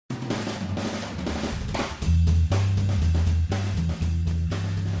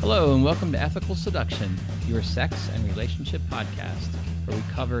Hello, and welcome to Ethical Seduction, your sex and relationship podcast, where we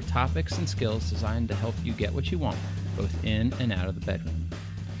cover topics and skills designed to help you get what you want, both in and out of the bedroom.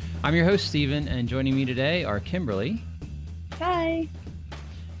 I'm your host, Stephen, and joining me today are Kimberly. Hi.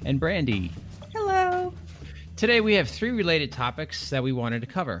 And Brandy. Hello. Today we have three related topics that we wanted to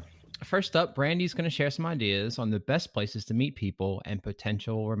cover. First up, Brandy's going to share some ideas on the best places to meet people and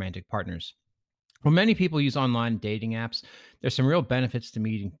potential romantic partners. When many people use online dating apps, there's some real benefits to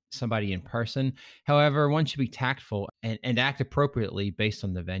meeting somebody in person. However, one should be tactful and act appropriately based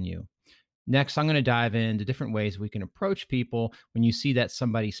on the venue. Next, I'm going to dive into different ways we can approach people when you see that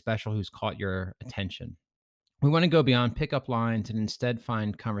somebody special who's caught your attention. We want to go beyond pickup lines and instead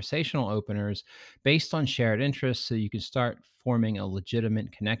find conversational openers based on shared interests so you can start forming a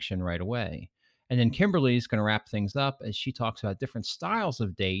legitimate connection right away. And then Kimberly's going to wrap things up as she talks about different styles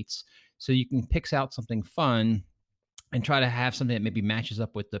of dates so you can pick out something fun and try to have something that maybe matches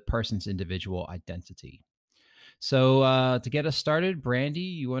up with the person's individual identity. So to get us started, Brandy,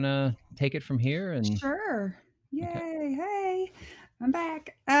 you want to take it from here? Sure. Yay. Okay. Hey, I'm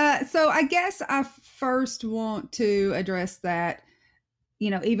back. So I guess I first want to address that,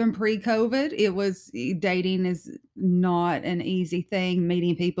 even pre-COVID, dating is not an easy thing.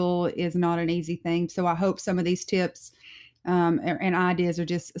 Meeting people is not an easy thing. So I hope some of these tips and ideas are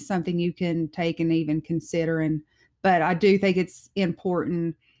just something you can take and even consider. But I do think it's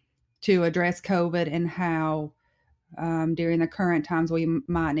important to address COVID and how during the current times we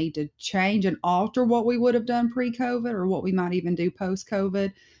might need to change and alter what we would have done pre-COVID or what we might even do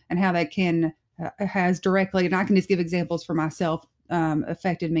post-COVID, and how that has directly, and I can just give examples for myself,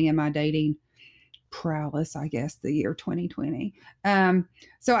 affected me in my dating prowess, I guess, the year 2020.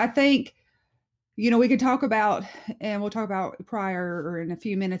 So I think, we could talk about, and we'll talk about prior or in a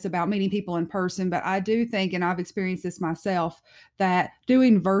few minutes about meeting people in person, but I do think, and I've experienced this myself, that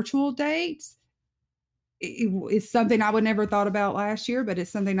doing virtual dates is something I would never thought about last year, but it's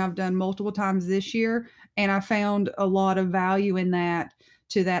something I've done multiple times this year. And I found a lot of value in that,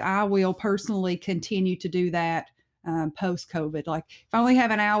 to that I will personally continue to do that post-COVID. Like if I only have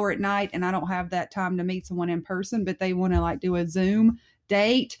an hour at night and I don't have that time to meet someone in person, but they want to do a Zoom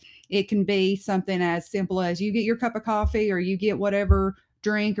date, it can be something as simple as you get your cup of coffee or you get whatever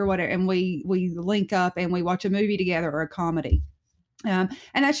drink or whatever, and we link up and we watch a movie together or a comedy. And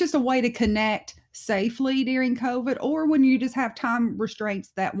that's just a way to connect safely during COVID, or when you just have time restraints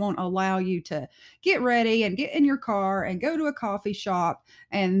that won't allow you to get ready and get in your car and go to a coffee shop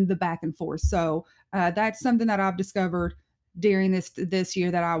and the back and forth. So that's something that I've discovered during this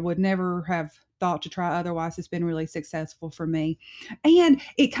year that I would never have thought to try otherwise. It's been really successful for me. And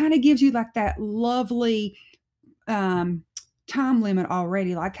it kind of gives you that lovely time limit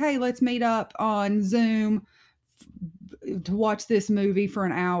already. Like, hey, let's meet up on Zoom to watch this movie for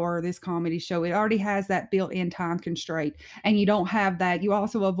an hour, this comedy show. It already has that built-in time constraint, and you don't have that. You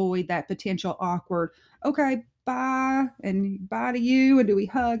also avoid that potential awkward, okay, bye, and bye to you, and do we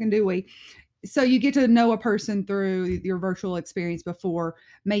hug, and do we? So you get to know a person through your virtual experience before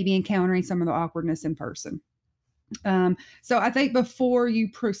maybe encountering some of the awkwardness in person. So I think before you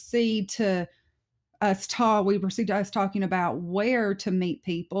proceed to us talking about where to meet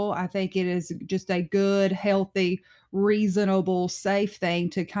people, I think it is just a good, healthy, reasonable, safe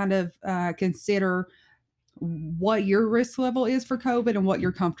thing to kind of consider what your risk level is for COVID and what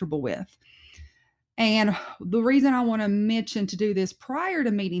you're comfortable with. And the reason I want to mention to do this prior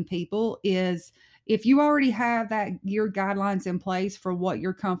to meeting people is if you already have your guidelines in place for what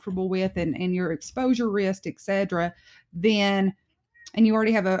you're comfortable with and your exposure risk, etc., then, and you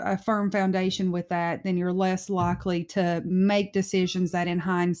already have a firm foundation with that, then you're less likely to make decisions that in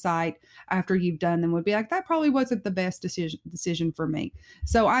hindsight, after you've done them, would be like, that probably wasn't the best decision for me.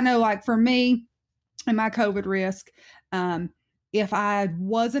 So I know, for me and my COVID risk, if I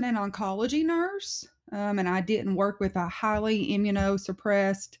wasn't an oncology nurse and I didn't work with a highly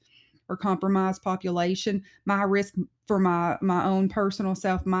immunosuppressed or compromised population, my risk for my own personal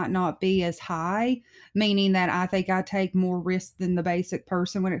self might not be as high, meaning that I think I take more risk than the basic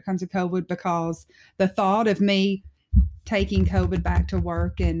person when it comes to COVID, because the thought of me taking COVID back to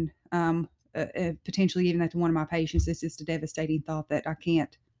work and potentially even that to one of my patients is just a devastating thought that I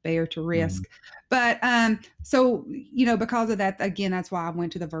can't bear to risk. But so because of that, again, that's why I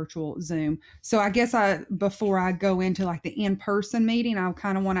went to the virtual Zoom. So I guess before I go into the in-person meeting, I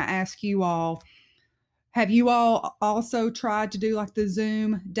kind of want to ask you all, have you all also tried to do the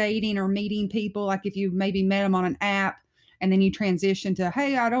Zoom dating or meeting people? If you maybe met them on an app and then you transition to,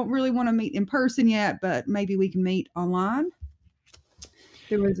 hey, I don't really want to meet in person yet, but maybe we can meet online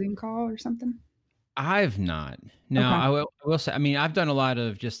through a Zoom call or something? I've not. No, Okay. I will say, I mean, I've done a lot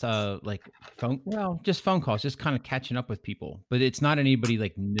of just, like, just phone calls, just kinda catching up with people, but it's not anybody,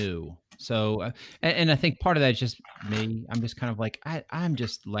 like, new. So, and I think part of that is just me. I'm just kind of like, I'm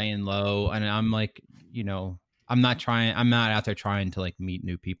just laying low, and I'm like, you know, I'm not out there trying to, like, meet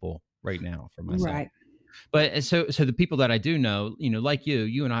new people right now for myself. Right. But so the people that I do know, like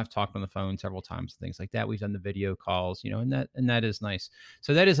you and I have talked on the phone several times, things like that. We've done the video calls, and that is nice.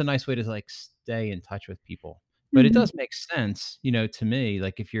 So that is a nice way to like stay in touch with people. But it Mhm. does make sense, to me.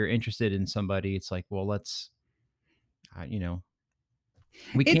 Like if you're interested in somebody, it's like, well, let's, uh, you know,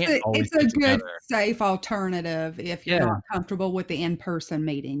 we It's can't a always it's a get good together. safe alternative if you're Yeah, not comfortable with the in-person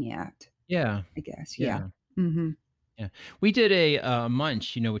meeting yet, yeah, I guess, yeah. yeah. Mhm. Yeah. We did a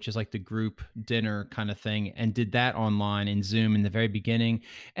munch, which is like the group dinner kind of thing, and did that online in Zoom in the very beginning.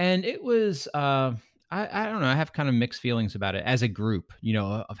 And it was, I don't know, I have kind of mixed feelings about it as a group,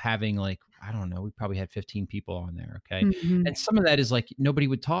 of having like, I don't know, we probably had 15 people on there. Okay. Mhm. And some of that is like nobody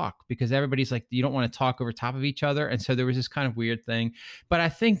would talk because everybody's like, you don't want to talk over top of each other. And so there was this kind of weird thing. But I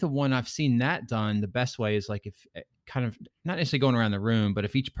think the one I've seen that done the best way is like if kind of not necessarily going around the room, but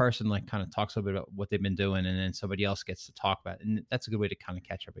if each person like kind of talks a little bit about what they've been doing, and then somebody else gets to talk about it, and that's a good way to kind of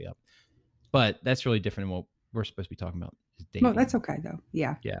catch everybody up. But that's really different than what we're supposed to be talking about is Well, that's dating. okay though,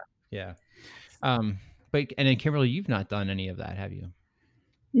 yeah. Yeah, yeah. Um, but and then Kimberly, you've not done any of that, have you?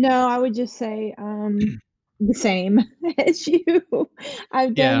 No, I would just say, the same as you.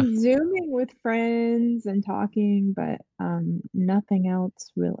 I've Yeah, done Zooming with friends and talking, but, nothing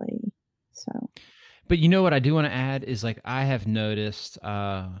else really, so but you know what I do want to add is like I have noticed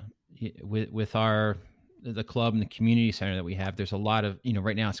with our the club and the community center that we have, there's a lot of,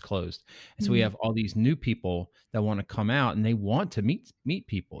 right now it's closed. And so we mm, have all these new people that want to come out and they want to meet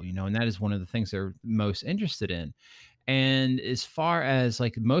people, and that is one of the things they're most interested in. And as far as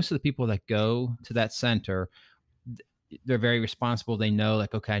like most of the people that go to that center, they're very responsible. They know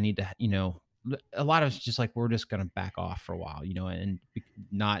like, okay, I need to, a lot of it's just like we're just going to back off for a while, and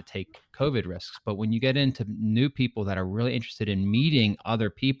not take COVID risks. But when you get into new people that are really interested in meeting other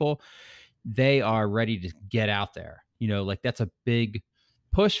people, they are ready to get out there. Like that's a big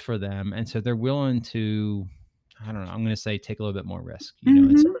push for them, and so they're willing to, I don't know, I'm going to say take a little bit more risk.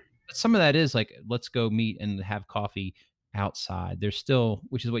 And Mhm. some of that is like let's go meet and have coffee outside. There's still,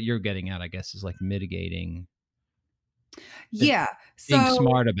 which is what you're getting at, I guess, is like mitigating it, Yeah, being so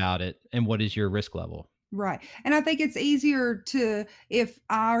smart about it, and what is your risk level. right, and I think it's easier to if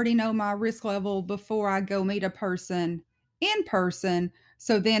I already know my risk level before I go meet a person in person,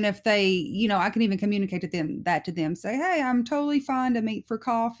 so then if they I can even communicate to them, say, "Hey, I'm totally fine to meet for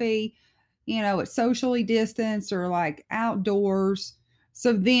coffee, it's socially distanced or, like, outdoors."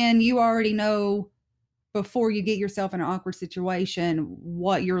 So then you already know before you get yourself in an awkward situation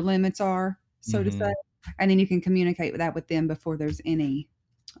what your limits are, so to say, Mhm, and then you can communicate that with them before there's any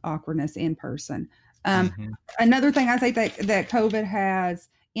awkwardness in person. Um, mhm, Another thing I think that COVID has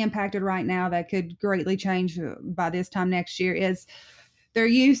impacted right now that could greatly change by this time next year is there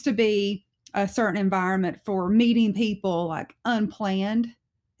used to be a certain environment for meeting people like unplanned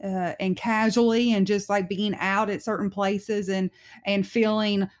and casually and just like being out at certain places and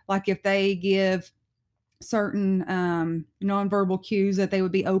feeling like if they give certain nonverbal cues that they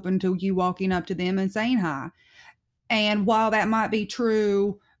would be open to you walking up to them and saying hi. And while that might be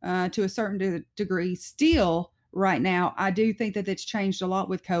true to a certain degree still right now, I do think that it's changed a lot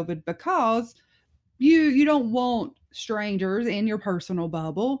with COVID because you don't want strangers in your personal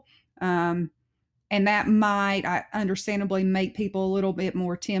bubble. Um, and that might understandably make people a little bit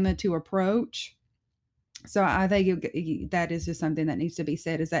more timid to approach. So I think that is just something that needs to be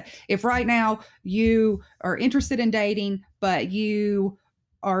said is that if right now you are interested in dating, but you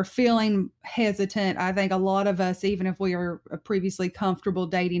are feeling hesitant, I think a lot of us, even if we are previously comfortable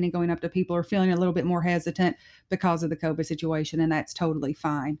dating and going up to people, are feeling a little bit more hesitant because of the COVID situation, and that's totally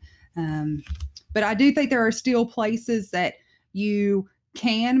fine. Um, but I do think there are still places that you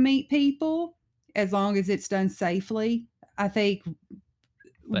can meet people as long as it's done safely. I think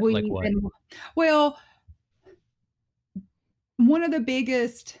like we what? and well, one of the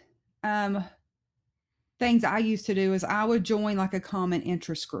biggest, things I used to do is I would join, like, a common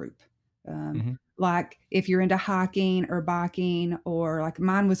interest group. Um, Mhm, like, if you're into hiking or biking or, like,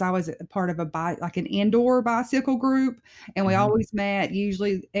 mine was I was a part of a bike like, an indoor bicycle group, and we mhm, always met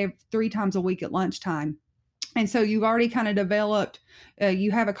usually 3 times a week at lunchtime. And so you've already kinda developed,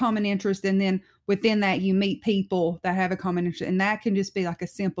 you have a common interest, and then within that, you meet people that have a common interest, and that can just be like a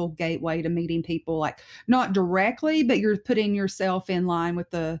simple gateway to meeting people, like, not directly, but you're putting yourself in line with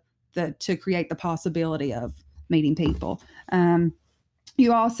the to create the possibility of meeting people.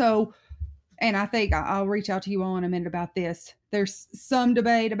 You also and I think I'll reach out to you all in a minute about this. There's some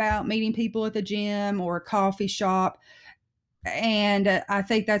debate about meeting people at the gym or a coffee shop. And I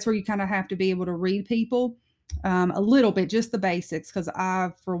think that's where you kind of have to be able to read people a little bit, just the basics, because I,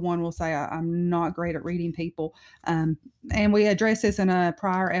 for one, will say I'm not great at reading people. And we addressed this in a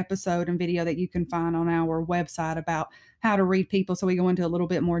prior episode and video that you can find on our website about how to read people. So we go into a little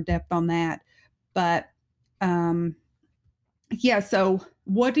bit more depth on that. But yeah, so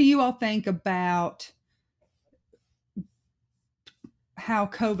what do you all think about how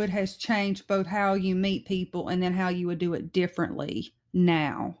COVID has changed both how you meet people and then how you would do it differently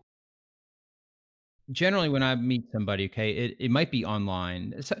now? Generally, when I meet somebody, okay, it might be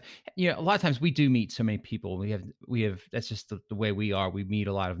online. So, a lot of times we do meet so many people. We have that's just the way we are. We meet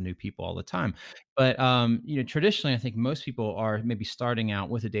a lot of new people all the time. But traditionally, I think most people are maybe starting out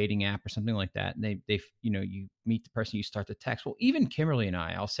with a dating app or something like that. And you meet the person, you start to text. Well, even Kimberly and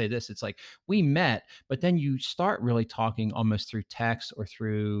I'll say this: it's like we met, but then you start really talking almost through text or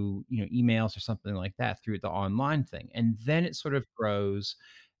through emails or something like that through the online thing, and then it sort of grows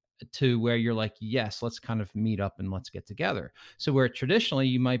to where you're like, yes, let's kind of meet up and let's get together. So where traditionally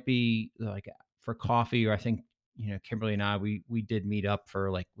you might be like for coffee, or I think, Kimberly and I, we did meet up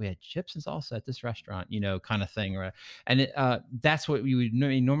for like, we had chips and salsa at this restaurant, kind of thing. Right. And that's what we would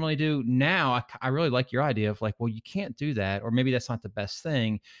normally do. Now, I really like your idea of like, well, you can't do that, or maybe that's not the best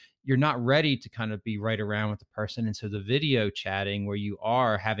thing. You're not ready to kind of be right around with the person. And so the video chatting where you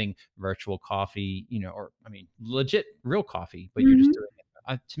are having virtual coffee, or I mean, legit real coffee, but you're just doing it.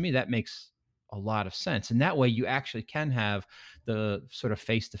 To me, that makes a lot of sense. And that way you actually can have the sort of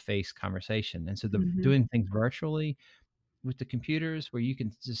face-to-face conversation. And so doing things virtually with the computers where you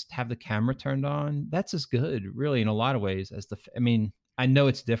can just have the camera turned on, that's as good really in a lot of ways as I know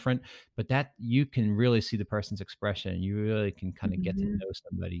it's different, but that you can really see the person's expression. You really can kind of get to know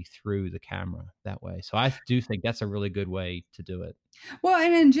somebody through the camera that way. So I do think that's a really good way to do it. Well,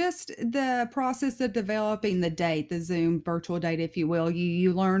 and in just the process of developing the date, the Zoom virtual date, if you will,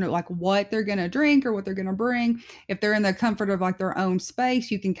 you learn like what they're going to drink or what they're going to bring. If they're in the comfort of like their own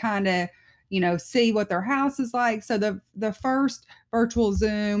space, you can kind of, see what their house is like. So the first virtual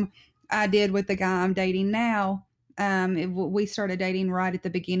Zoom I did with the guy I'm dating now, we started dating right at the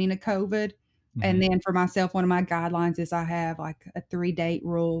beginning of COVID. And then for myself, one of my guidelines is I have like a 3-date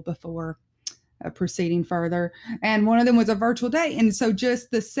rule before proceeding further. And one of them was a virtual date. And so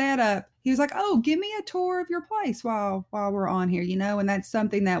just the setup, he was like, "Oh, give me a tour of your place while we're on here," and that's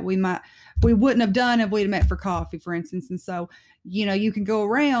something that we wouldn't have done if we'd met for coffee, for instance. And so, you can go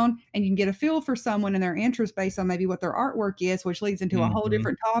around and you can get a feel for someone and their interest based on maybe what their artwork is, which leads into a whole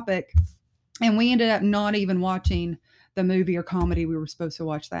different topic. And we ended up not even watching the movie or comedy we were supposed to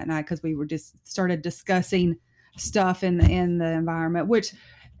watch that night because we were just started discussing stuff in the environment, which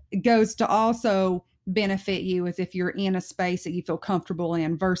goes to also benefit you as if you're in a space that you feel comfortable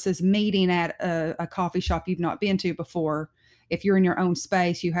in versus meeting at a coffee shop you've not been to before. If you're in your own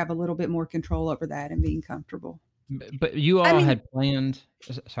space, you have a little bit more control over that and being comfortable. But you all had planned,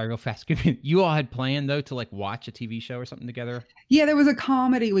 sorry, real fast. You all had planned though to like watch a TV show or something together? Yeah, there was a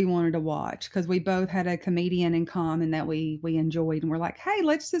comedy we wanted to watch because we both had a comedian in common that we enjoyed, and we're like, hey,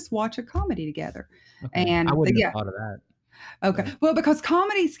 let's just watch a comedy together. Okay. And I wouldn't have thought of that. Okay. Yeah. Well, because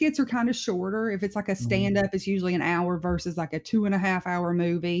comedy skits are kind of shorter. If it's like a stand-up, it's usually an hour versus like a 2.5-hour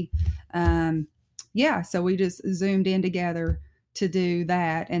movie. Yeah. So we just zoomed in together to do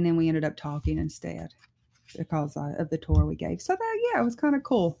that. And then we ended up talking instead because of the tour we gave. So it was kind of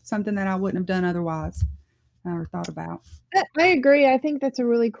cool. Something that I wouldn't have done otherwise or thought about. I agree. I think that's a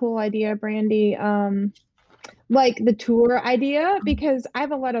really cool idea, Brandy. Like the tour idea, because I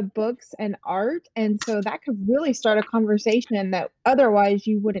have a lot of books and art, and so that could really start a conversation that otherwise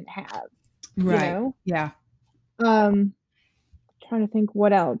you wouldn't have. Right. Yeah. Trying to think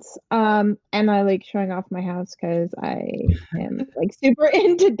what else. And I like showing off my house because I am like super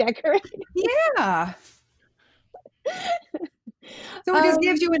into decorating. Yeah. So it just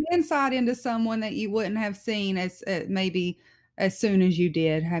gives you an insight into someone that you wouldn't have seen as maybe as soon as you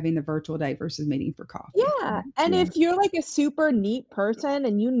did having the virtual date versus meeting for coffee. Yeah. And if you're like a super neat person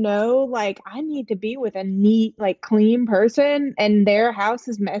and like I need to be with a neat, like clean person and their house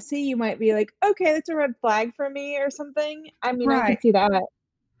is messy, you might be like, okay, that's a red flag for me or something. I mean, I can see that.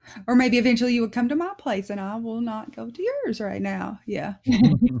 Or maybe eventually you would come to my place and I will not go to yours right now. Yeah.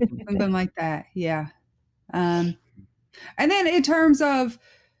 Something like that. Yeah. And then in terms of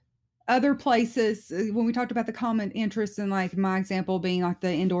other places, when we talked about the common interests and like my example being like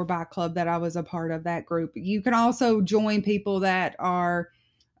the indoor bike club that I was a part of that group, you can also join people that are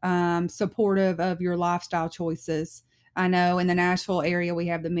supportive of your lifestyle choices. I know in the Nashville area, we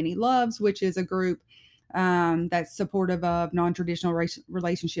have the Many Loves, which is a group that's supportive of non-traditional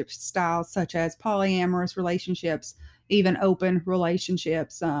relationship styles, such as polyamorous relationships, even open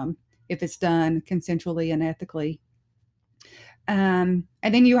relationships, if it's done consensually and ethically. And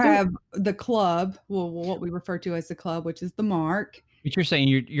then you have the club, well, what we refer to as the club, which is the Mark. But you're saying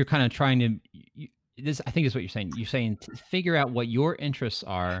you're kind of trying to this. I think is what you're saying. You're saying to figure out what your interests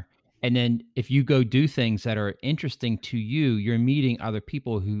are, and then if you go do things that are interesting to you, you're meeting other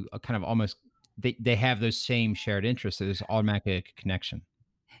people who are kind of almost they have those same shared interests. So there's automatically a connection.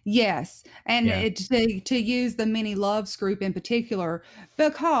 Yes, and Yeah. to use the Many Loves group in particular,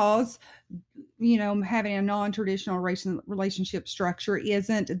 because having a non-traditional relationship structure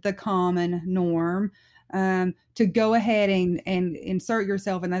isn't the common norm. To go ahead and insert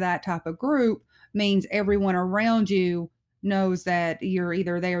yourself into that type of group means everyone around you knows that you're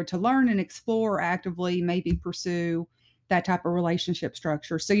either there to learn and explore, or actively maybe pursue that type of relationship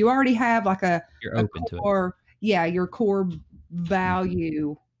structure. So you already have like You're open to it. core, your core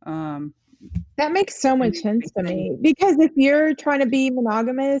value. That makes so much sense to me, because if you're trying to be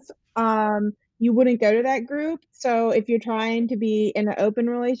monogamous, you wouldn't go to that group. So if you're trying to be in an open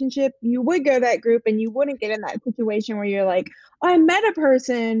relationship, you would go to that group, and you wouldn't get in that situation where you're like, oh, I met a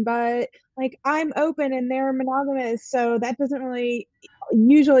person, but like I'm open and they're monogamous. So that doesn't really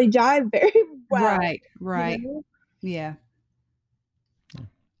usually jive very well. Right. Yeah.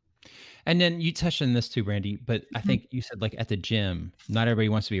 And then you touched on this too, Brandy, but I think you said like at the gym, not everybody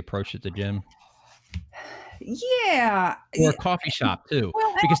wants to be approached at the gym. Yeah. Or a coffee shop too.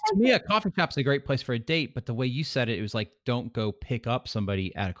 Well, because to me, a coffee shop's a great place for a date, but the way you said it, it was like, don't go pick up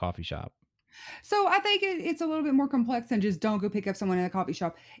somebody at a coffee shop. So I think it's a little bit more complex than just don't go pick up someone in a coffee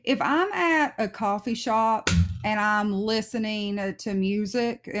shop. If I'm at a coffee shop and I'm listening to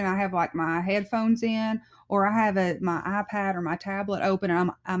music and I have like my headphones in, or I have my iPad or my tablet open and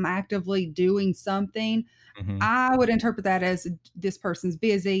I'm actively doing something, I would interpret that as this person's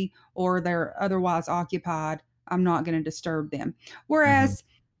busy or they're otherwise occupied. I'm not going to disturb them. Whereas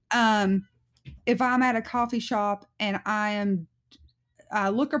if I'm at a coffee shop and I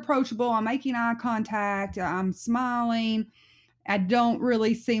look approachable, I'm making eye contact, I'm smiling, I don't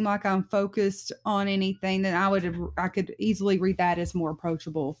really seem like I'm focused on anything, then I could easily read that as more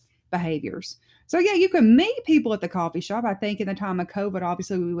approachable behaviors. So yeah, you can meet people at the coffee shop. I think in the time of COVID,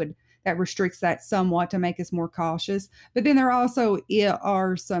 obviously that restricts that somewhat to make us more cautious. But then there also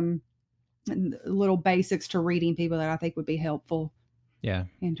are some little basics to reading people that I think would be helpful. Yeah.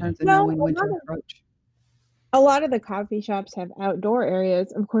 In terms of knowing when to approach. A lot of the coffee shops have outdoor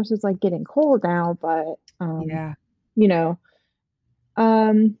areas. Of course, it's like getting cold now, but yeah. But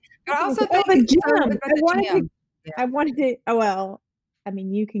I also think the gym. I wanted to. Oh well, I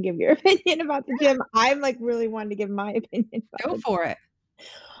mean, you can give your opinion about the gym. I'm like really wanting to give my opinion. Go for it.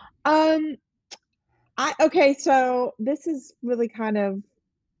 Okay, so this is really kind of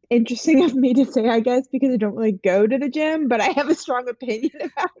interesting of me to say, I guess, because I don't really go to the gym, but I have a strong opinion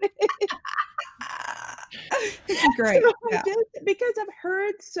about it. It's great. So because I've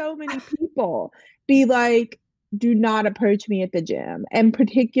heard so many people be like, do not approach me at the gym. And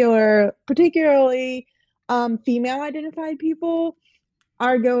particularly female identified people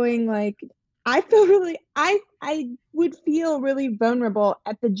are going like, I would feel really vulnerable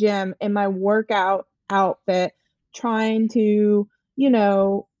at the gym in my workout outfit, trying to,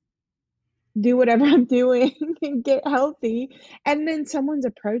 do whatever I'm doing and get healthy. And then someone's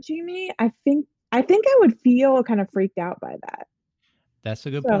approaching me. I think I would feel kind of freaked out by that. That's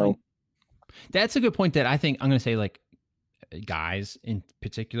a good point. That's a good point that I think I'm going to say, like, guys in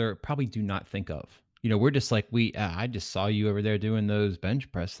particular probably do not think of. We're just like, I just saw you over there doing those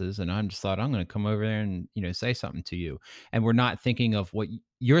bench presses and I just thought I'm going to come over there and, say something to you. And we're not thinking of what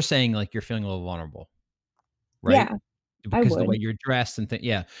you're saying, like you're feeling a little vulnerable. Right? Yeah. Because of the way you're dressed and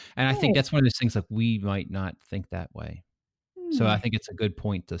yeah. And I think that's one of those things, like, we might not think that way. So I think it's a good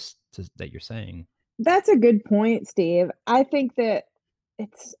point that you're saying. That's a good point, Steve. I think that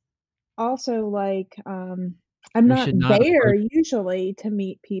it's also like, I'm not there usually to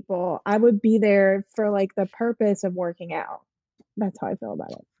meet people. I would be there for like the purpose of working out. That's how I feel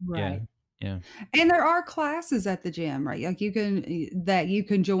about it. Right. Yeah. And there are classes at the gym, right? Like you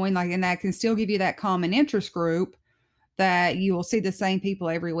can join, like, and that can still give you that common interest group that you will see the same people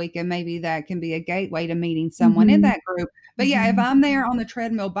every week. And maybe that can be a gateway to meeting someone in that group. But yeah, if I'm there on the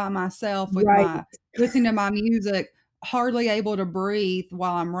treadmill by myself with listening to my music, hardly able to breathe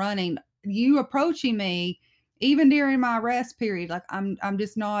while I'm running, you approaching me, even during my rest period, like I'm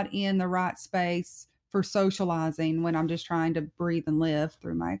just not in the right space for socializing when I'm just trying to breathe and live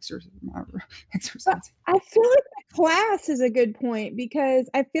through my exercise. I feel like that class is a good point because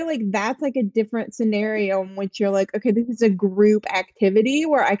I feel like that's like a different scenario in which you're like, okay, this is a group activity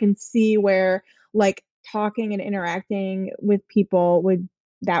where I can see where like talking and interacting with people would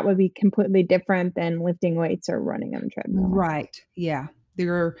be completely different than lifting weights or running on a treadmill. Right. Yeah.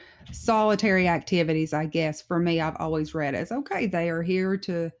 There are solitary activities, I guess. For me, I've always read as okay, they are here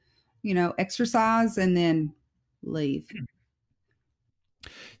to, exercise and then leave.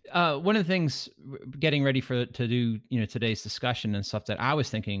 One of the things getting ready to do today's discussion and stuff that I was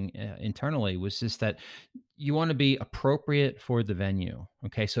thinking internally was just that you want to be appropriate for the venue.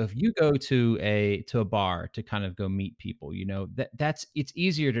 Okay, so if you go to a bar to kind of go meet people, that's it's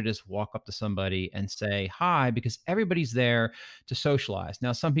easier to just walk up to somebody and say hi because everybody's there to socialize.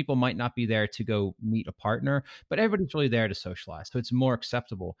 Now some people might not be there to go meet a partner, but everybody's really there to socialize, so it's more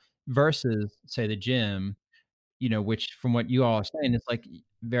acceptable versus say the gym, which from what you all are saying, it's like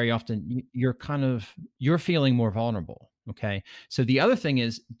very often you're feeling more vulnerable. Okay. So the other thing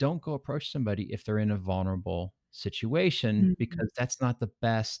is don't go approach somebody if they're in a vulnerable situation Mhm. because that's not the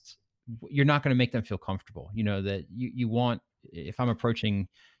best. You're not going to make them feel comfortable. That you want, if I'm approaching,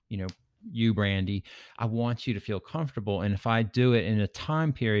 you know, you, Brandy, I want you to feel comfortable. And if I do it in a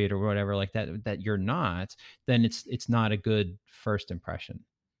time period or whatever like that you're not, then it's not a good first impression.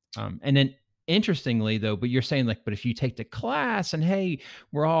 And then interestingly though, but you're saying like, but if you take the class and hey,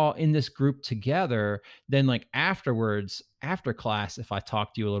 we're all in this group together, then like afterwards, after class, if I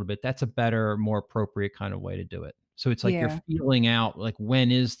talk to you a little bit, that's a better, more appropriate kind of way to do it. So it's like you're Yeah. feeling out like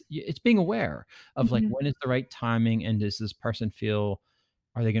it's being aware of like Mhm. when is the right timing and does this person feel,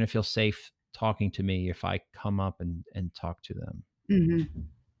 are they going to feel safe talking to me if I come up and talk to them? Mhm.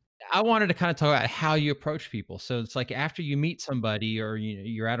 I wanted to kind of talk about how you approach people. So it's like after you meet somebody or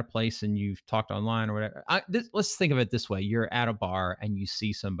you're at a place and you've talked online or whatever. Let's think of it this way. You're at a bar and you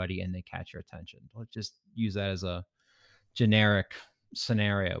see somebody and they catch your attention. Let's just use that as a generic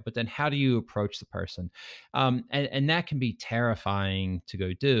scenario, but then how do you approach the person? And that can be terrifying to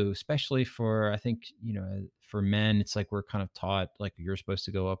go do, especially for, I think, for men, it's like we're kind of taught like you're supposed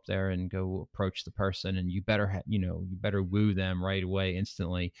to go up there and go approach the person and you better you better woo them right away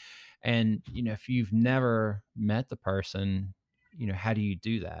instantly. And if you've never met the person, how do you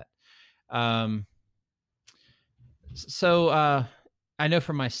do that? um so I know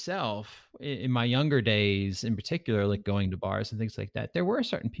for myself in my younger days, in particular, like going to bars and things like that, there were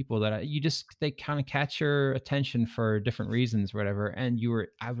certain people that they kind of catch your attention for different reasons, whatever. And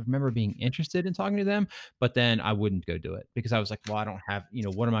I remember being interested in talking to them, but then I wouldn't go do it because I was like, well, I don't have,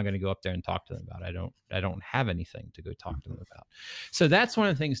 what am I going to go up there and talk to them about? I don't have anything to go talk to them about. So that's one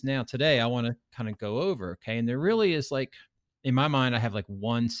of the things now today I want to kind of go over. Okay. And there really is like, in my mind, I have like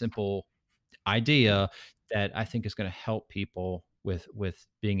one simple idea that I think is going to help people with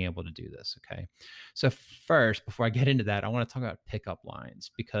being able to do this. Okay, so first, before I get into that, I want to talk about pickup lines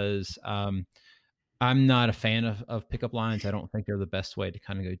because I'm not a fan of pickup lines. I don't think they're the best way to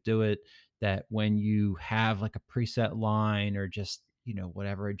kind of go do it. That when you have like a preset line or just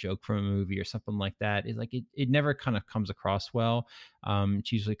whatever, a joke from a movie or something like that, is like it never kind of comes across well.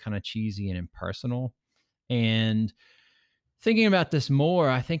 It's usually kind of cheesy and impersonal. And thinking about this more,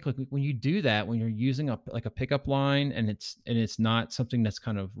 I think like when you do that, when you're using a pickup line and it's not something that's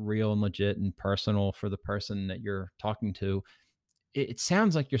kind of real and legit and personal for the person that you're talking to, it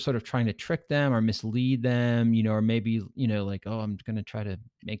sounds like you're sort of trying to trick them or mislead them, or maybe, like, oh, I'm going to try to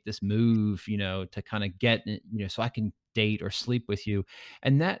make this move, to kind of get, so I can date or sleep with you.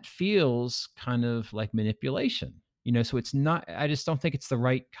 And that feels kind of like manipulation, so it's not, I just don't think it's the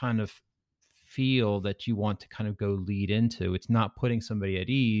right kind of feel that you want to kind of go lead into. It's not putting somebody at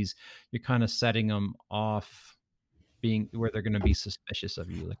ease. You're kind of setting them off being where they're going to be suspicious of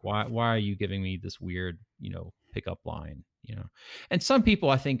you. Like, why are you giving me this weird, pickup line, and some people,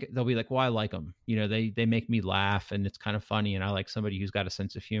 I think they'll be like, well, I like them, they make me laugh and it's kind of funny. And I like somebody who's got a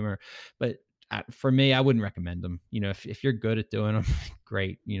sense of humor, but for me, I wouldn't recommend them. If you're good at doing them,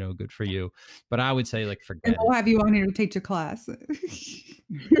 great, good for you. But I would say like, And forget we'll it. have you on here to teach a class.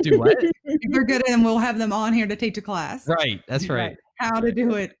 Do what? If you're good at them, we'll have them on here to teach a class. Right. That's right. Right. How That's to right.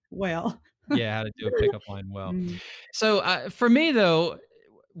 do it well. Yeah. How to do a pickup line well. Mm. So for me, though,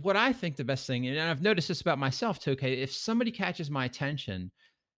 what I think the best thing, and I've noticed this about myself too. Okay, if somebody catches my attention,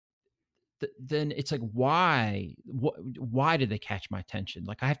 then it's like, why did they catch my attention?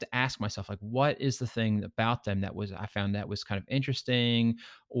 Like I have to ask myself, like, what is the thing about them I found that was kind of interesting,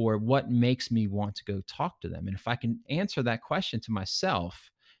 or what makes me want to go talk to them? And if I can answer that question to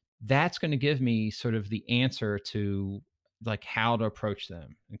myself, that's going to give me sort of the answer to like how to approach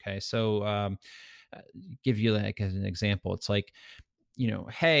them. Okay, so give you like as an example, it's like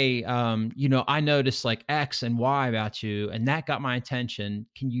hey, I noticed like X and Y about you, and that got my attention.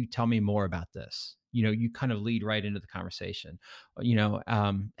 Can you tell me more about this? You kind of lead right into the conversation.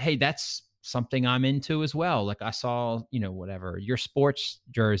 Hey, that's something I'm into as well. Like I saw, whatever your sports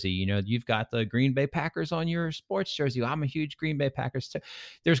jersey, you've got the Green Bay Packers on your sports jersey. I'm a huge Green Bay Packers too.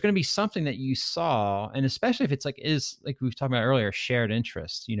 There's going to be something that you saw, and especially if it's is like we've talked about earlier, shared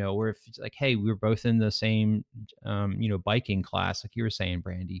interest, where if it's like, hey, we were both in the same, biking class, like you were saying,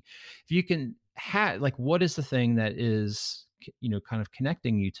 Brandy, if you can have like, what is the thing that is, kind of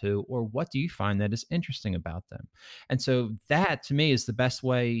connecting you to, or what do you find that is interesting about them? And so that to me is the best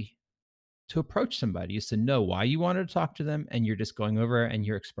way to approach somebody, is to know why you wanted to talk to them, and you're just going over and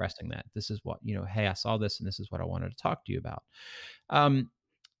you're expressing that this is what, hey, I saw this and this is what I wanted to talk to you about.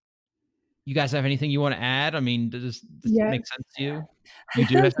 You guys have anything you want to add? I mean, does this make sense to you? You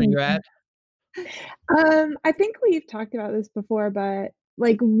do have something to add? I think we've talked about this before, but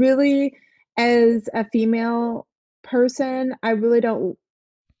like really as a female person, I really don't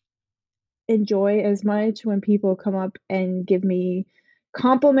enjoy as much when people come up and give me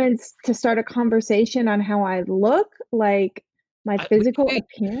compliments to start a conversation on how I look, like my physical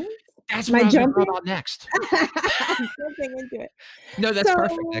appearance. That's what I was going to talk about next. I'm jumping into it. No, that's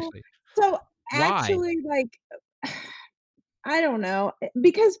perfect, actually. So actually, like, I don't know,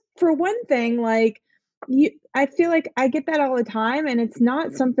 because for one thing, like, I feel like I get that all the time, and it's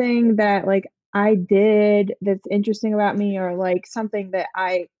not something that, like, I did that's interesting about me or, like, something that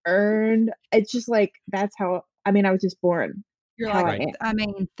I earned. It's just, like, that's how I mean, I was just born You're how like, I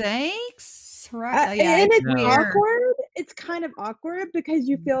am. thanks, right? And it's weird. awkward. It's kind of awkward because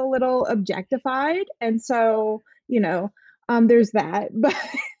you feel a little objectified, and so, there's that, but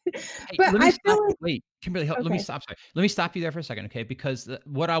Hey, but let me I stop. feel like Wait, Kimberly, let me okay. stop. Sorry. Let me stop you there for a second, okay? Because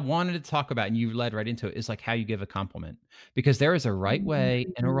what I wanted to talk about, and you led right into it, is like how you give a compliment. Because there is a right way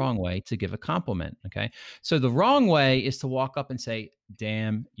and a Mhm. wrong way to give a compliment, okay? So the wrong way is to walk up and say,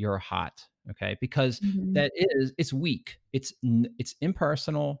 "Damn, you're hot," okay? Because Mhm. it's weak. It's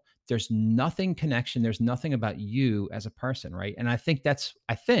impersonal. There's nothing connection. There's nothing about you as a person, right? And I think that's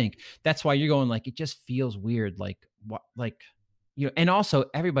why you're going like, it just feels weird, like what, like. And also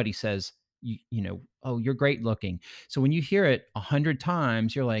everybody says, oh, you're great looking. So when you hear it 100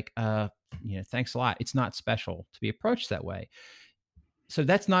 times, you're like, thanks a lot. It's not special to be approached that way. So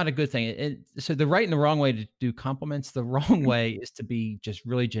that's not a good thing. So the right and the wrong way to do compliments, the wrong way is to be just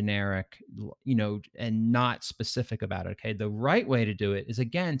really generic, and not specific about it. Okay. The right way to do it is,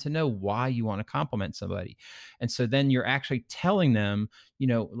 again, to know why you want to compliment somebody. And so then you're actually telling them,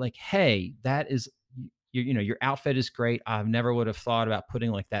 like, hey, that is, your outfit is great. I never would have thought about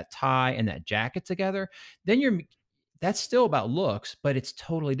putting like that tie and that jacket together. Then that's still about looks, but it's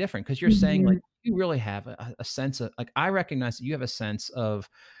totally different because you're saying like, Mhm. you really have a sense of, like, I recognize that you have a sense of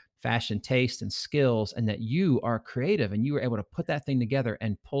fashion taste and skills, and that you are creative and you were able to put that thing together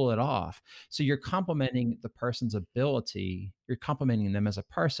and pull it off. So you're complimenting the person's ability. You're complimenting them as a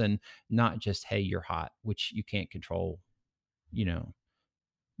person, not just, hey, you're hot, which you can't control, you know.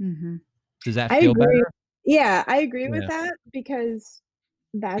 Mhm. Does that I feel agree. better? Yeah, I agree with Yeah. that because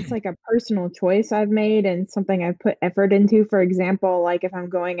that's like a personal choice I've made and something I've put effort into. For example, like if I'm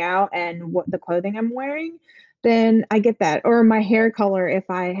going out and what the clothing I'm wearing, then I get that. Or my hair color, if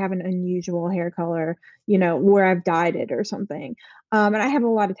I have an unusual hair color, where I've dyed it or something. And I have a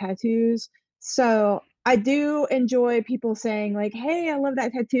lot of tattoos. So I do enjoy people saying, like, hey, I love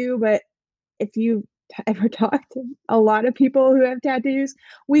that tattoo. But if you ever talk to a lot of people who have tattoos,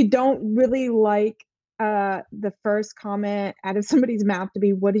 we don't really like the first comment out of somebody's mouth to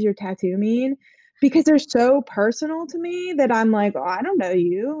be, "What does your tattoo mean?" Because they're so personal to me that I'm like, "Oh, I don't know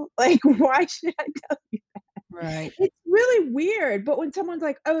you. Like, why should I tell you?" Right. It's really weird, but when someone's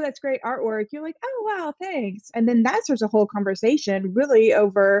like, "Oh, that's great artwork," you're like, "Oh, wow, thanks." And then that starts a whole conversation really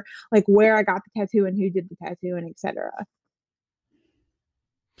over, like, where I got the tattoo and who did the tattoo and etcetera.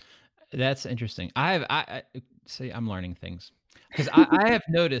 That's interesting. I see. I'm learning things because I have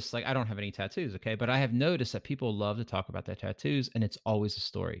noticed, like, I don't have any tattoos, okay, but I have noticed that people love to talk about their tattoos, and it's always a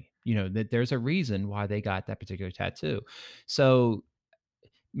story. That there's a reason why they got that particular tattoo. So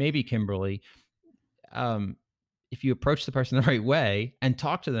maybe, Kimberly, um, if you approach the person the right way and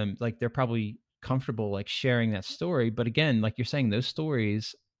talk to them, like, they're probably comfortable like sharing that story. But again, like you're saying, those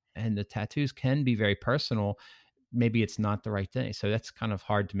stories and the tattoos can be very personal. Maybe it's not the right thing. So that's kind of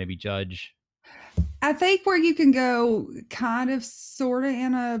hard to maybe judge. I think where you can go kind of sort of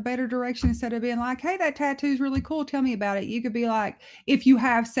in a better direction instead of being like, hey, that tattoo's really cool. Tell me about it. You could be like, if you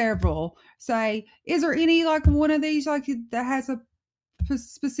have several, say, is there any like one of these like that has a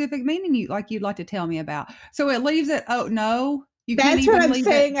specific meaning you'd like to tell me about? So it leaves it, oh no, You can't That's what even I'm leave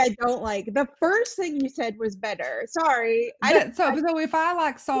saying it. I don't like. The first thing you said was better. Sorry. So if I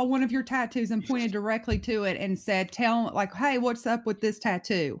like saw one of your tattoos and pointed directly to it and said, "Tell like, hey, what's up with this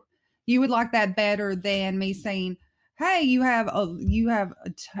tattoo?" You would like that better than me saying, "Hey,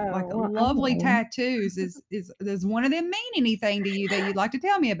 like lovely Oh. tattoos. Is does one of them mean anything to you that you'd like to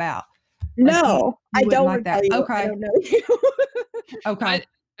tell me about?" Like No, I you wouldn't don't like wanna tell that. you. I Okay. don't know you. I Okay.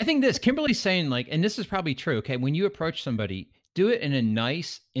 I think this Kimberly's saying like, and this is probably true. Okay, when you approach somebody, do it in a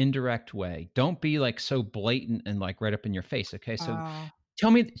nice, indirect way. Don't be like so blatant and like right up in your face. Okay, so Uh,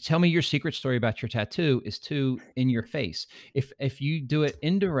 tell me your secret story about your tattoo is too in your face. If you do it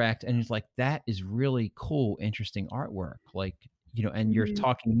indirect and it's like that is really cool, interesting artwork, like and you're Mhm.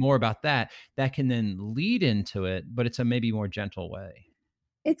 talking more about that, that can then lead into it, but it's a maybe more gentle way.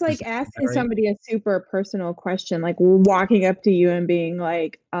 It's Does like that sound asking right? somebody a super personal question, like walking up to you and being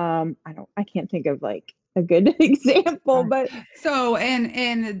like, I can't think of like a good example, okay. but So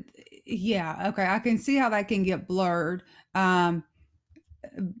and yeah, okay, I can see how that can get blurred. Um,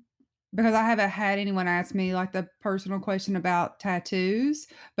 because I haven't had anyone ask me like the personal question about tattoos,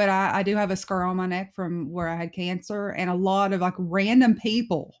 but I do have a scar on my neck from where I had cancer, and a lot of like random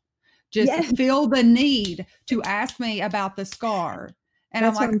people just yes, feel the need to ask me about the scar. And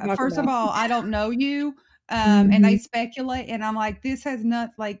I'm that's what like, I'm talking first of about. all, I don't know you. And they Mhm. speculate, and I'm like, this has not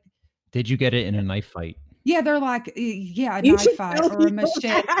like, Did you get it in a knife fight? yeah, they're like, yeah, a You knife should fight tell or a people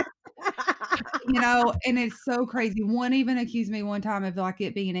machete. that. And it's so crazy. One even accused me one time of like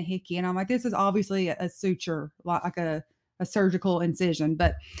it being a hickey, and I'm like, this is obviously a suture, like a surgical incision.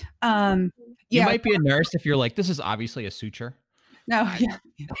 But You yeah, might be a nurse if you're like, this is obviously a suture. no, yeah,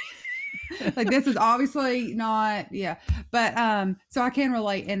 like this is obviously not, yeah. But so I can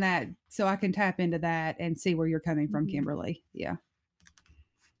relate in that, so I can tap into that and see where you're coming from, Mhm. Kimberly. Yeah.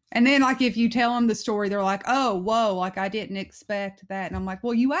 And then like if you tell them the story, they're like, "Oh, whoa, like I didn't expect that." And I'm like,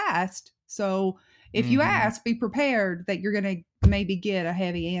 "Well, you asked." So if you Mhm, ask, be prepared that you're going to maybe get a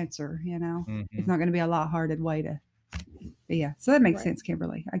heavy answer, you know. It's mhm. not going to be a lighthearted way to. But yeah, so that makes Right. sense,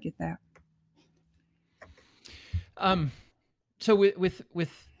 Kimberly. I get that. Um, so with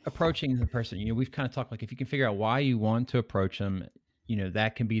approaching the person, we've kind of talked like if you can figure out why you want to approach them,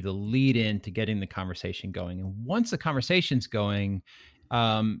 that can be the lead in to getting the conversation going. And once the conversation's going,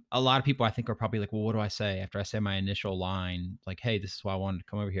 a lot of people I think are probably like, well, what do I say after I say my initial line, like, hey, this is why I wanted to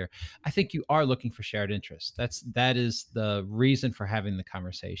come over here. I think you are looking for shared interests. That is the reason for having the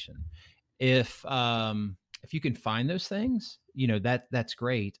conversation. If you can find those things, that's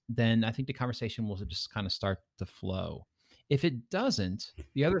great. Then I think the conversation will just kind of start to flow. If it doesn't,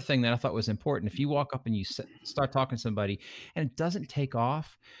 the other thing that I thought was important, if you walk up and you start talking to somebody and it doesn't take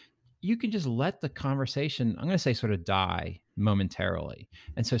off, you can just let the conversation, I'm going to say, sort of die momentarily.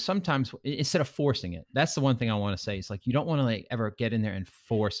 And so sometimes instead of forcing it, that's the one thing I want to say is like, you don't want to like ever get in there and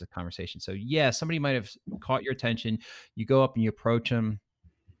force a conversation. So yeah, somebody might have caught your attention. You go up and you approach them.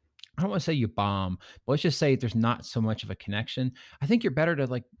 I don't want to say you bomb, but let's just say there's not so much of a connection. I think you're better to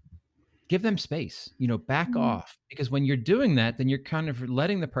like give them space, back Mhm. off, because when you're doing that, then you're kind of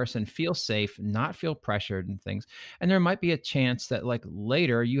letting the person feel safe, not feel pressured and things. And there might be a chance that like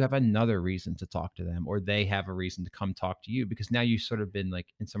later you have another reason to talk to them or they have a reason to come talk to you because now you've sort of been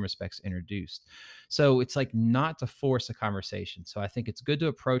like in some respects introduced. So it's like not to force a conversation. So I think it's good to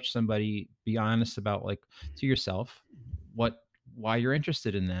approach somebody, be honest about like to yourself what why you're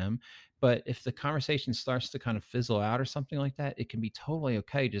interested in them. But if the conversation starts to kind of fizzle out or something like that, it can be totally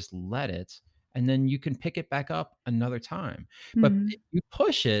okay. Just let it. And then you can pick it back up another time. But Mhm. if you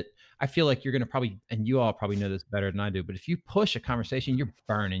push it, I feel like you're going to probably, and you all probably know this better than I do, but if you push a conversation, you're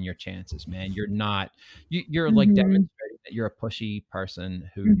burning your chances, man. You're not, you're like Mhm. demonstrating that you're a pushy person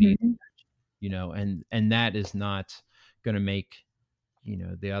who needs, Mhm. and that is not going to make,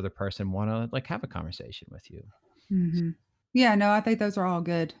 the other person want to like have a conversation with you. Mhm. Yeah, no, I think those are all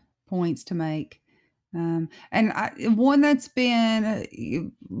good points to make. And one that's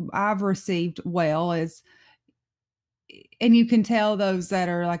been I've received well is, and you can tell those that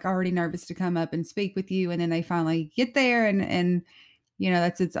are like already nervous to come up and speak with you, and then they finally get there, and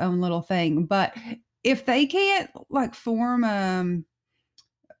that's its own little thing. But if they can't like form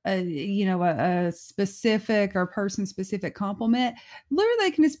a specific or person specific compliment, literally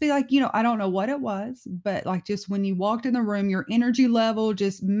they can just be like, I don't know what it was, but like just when you walked in the room, your energy level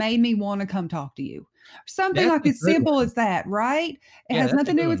just made me want to come talk to you. Something That's like a as good simple one. as that, right? It Yeah, has that's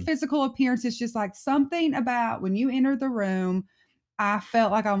a nothing to good do with one. physical appearance. It's just like something about when you entered the room, I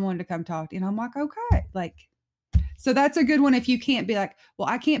felt like I wanted to come talk to you. And I'm like, okay, like, so that's a good one. If you can't be like, well,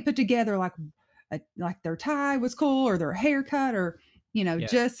 I can't put together like their tie was cool or their haircut or Yeah.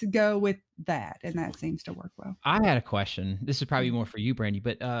 just go with that. And that seems to work well. I had a question. This is probably more for you, Brandy,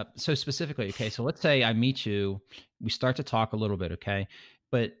 but so specifically, okay, so let's say I meet you, we start to talk a little bit, okay?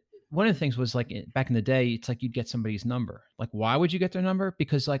 But one of the things was like back in the day, it's like you'd get somebody's number. Like, why would you get their number?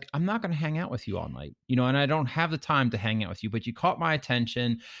 Because like I'm not going to hang out with you all night, and I don't have the time to hang out with you. But you caught my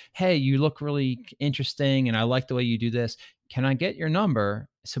attention. Hey, you look really interesting, and I like the way you do this. Can I get your number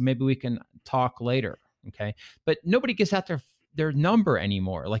so maybe we can talk later? Okay, but nobody gets out their number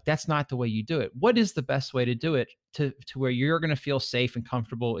anymore. Like that's not the way you do it. What is the best way to do it to where you're going to feel safe and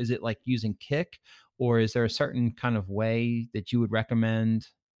comfortable? Is it like using Kik, or is there a certain kind of way that you would recommend?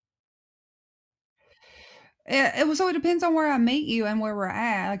 So it depends on where I meet you and where we're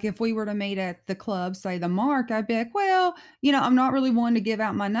at. Like if we were to meet at the club, say the Mark, I'd be like, well, I'm not really one to give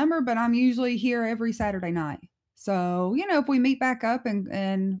out my number, but I'm usually here every Saturday night. So, if we meet back up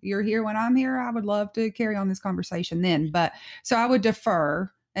and you're here when I'm here, I would love to carry on this conversation then. But so I would defer,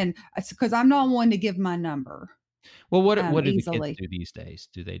 and it's because I'm not one to give my number. Well, what do the kids easily. do these days?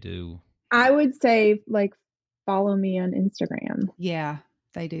 Do they do? I would say like follow me on Instagram. Yeah,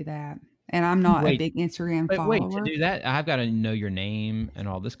 they do that. And I'm not a big Instagram But follower. wait, to do that, I've got to know your name and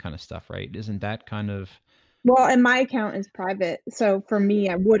all this kind of stuff, right? Isn't that kind of? Well, and my account is private, so for me,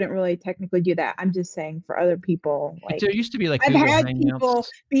 I wouldn't really technically do that. I'm just saying for other people, But like there used to be like I've Google had Hangouts. people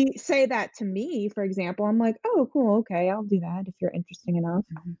say that to me, for example. I'm like, oh, cool, okay, I'll do that if you're interesting enough.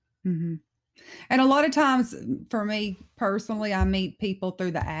 Mm-hmm. And a lot of times for me personally, I meet people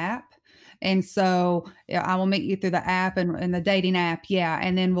through the app. And so I will meet you through the app and the dating app. Yeah.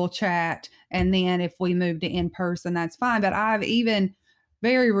 And then we'll chat. And then if we move to in person, that's fine. But I've even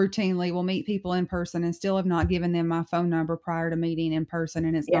very routinely will meet people in person and still have not given them my phone number prior to meeting in person.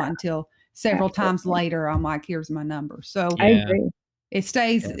 And it's not until several times later, I'm like, here's my number. So I agree. It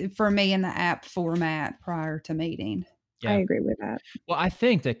stays for me in the app format prior to meeting. Yeah. I agree with that. Well, I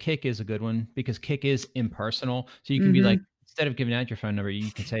think that Kik is a good one because Kik is impersonal. So you can be like, instead of giving out your phone number,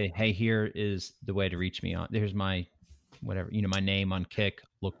 you can say, hey, here is the way to reach me on. There's my whatever, my name on Kik,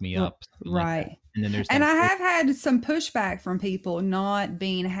 look me up. Right. Like and then there's I have had some pushback from people not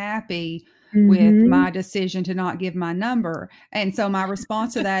being happy with my decision to not give my number. And so my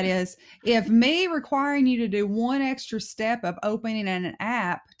response to that is, if me requiring you to do one extra step of opening an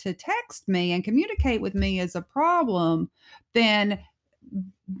app to text me and communicate with me is a problem, then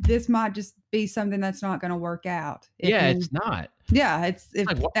this might just be something that's not going to work out. It's not. Yeah, it's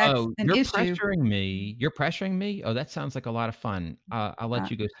like, that's an you're issue. You're pressuring me. Oh, that sounds like a lot of fun. I'll let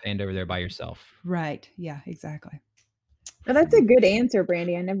you go stand over there by yourself. Right. Yeah, exactly. Well, that's a good answer,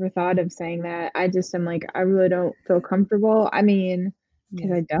 Brandy. I never thought of saying that. I just am like, I really don't feel comfortable. I mean,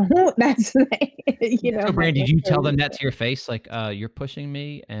 because I don't. That's So, Brandy, did you tell them that to your face? Like, you're pushing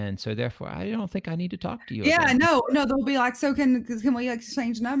me, and so therefore, I don't think I need to talk to you. Yeah, again. no, they'll be like, so can we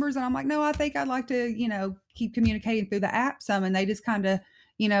exchange numbers? And I'm like, no, I think I'd like to, keep communicating through the app some. And they just kind of,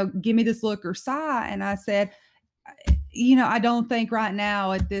 give me this look or sigh. And I said, I don't think right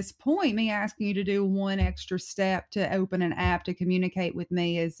now at this point, me asking you to do one extra step to open an app to communicate with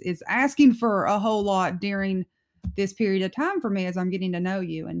me is asking for a whole lot during this period of time for me as I'm getting to know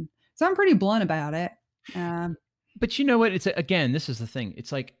you. And so I'm pretty blunt about it. But you know what? It's again, this is the thing.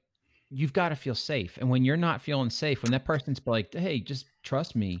 It's like, you've got to feel safe. And when you're not feeling safe, when that person's like, hey, just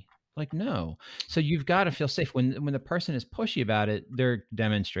trust me. Like, no. So you've got to feel safe. When the person is pushy about it, they're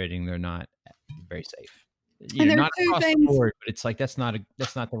demonstrating they're not very safe. Not across the board, but it's like that's not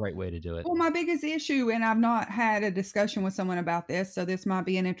the right way to do it. Well, my biggest issue, and I've not had a discussion with someone about this, so this might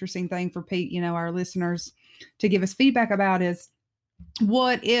be an interesting thing for Pete, our listeners to give us feedback about, is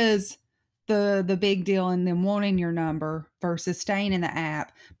what is the big deal in them wanting your number versus staying in the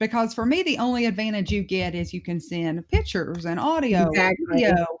app? Because for me, the only advantage you get is you can send pictures and audio,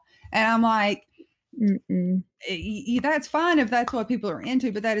 video, and I'm like, that's fine if that's what people are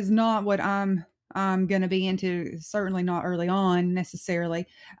into, but that is not what I'm going to be into, certainly not early on necessarily.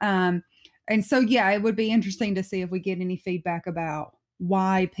 And so, it would be interesting to see if we get any feedback about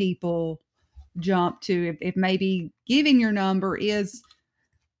why people jump to, if maybe giving your number is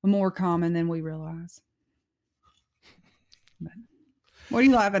more common than we realize. But what are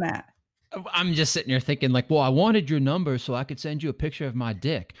you laughing at? I'm just sitting there thinking like, well, I wanted your number so I could send you a picture of my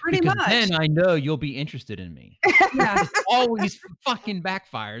dick. Pretty much. Then I know you'll be interested in me. Yeah. It always fucking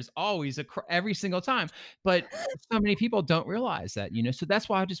backfires, always, every single time. But so many people don't realize that, so that's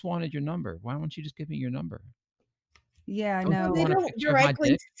why I just wanted your number. Why don't you just give me your number? Yeah, no. They don't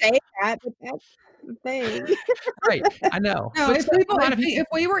directly say that, but that's the thing. Right, I know. No, if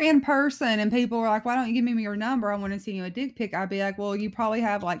we were in person and people were like, why don't you give me your number? I want to send you a dick pic. I'd be like, well, you probably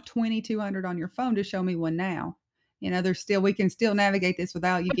have like 2,200 on your phone to show me one now. there's still, we can still navigate this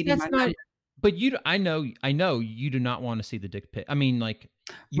without you But getting my that's not. number. But I know you do not want to see the dick pic. I mean, like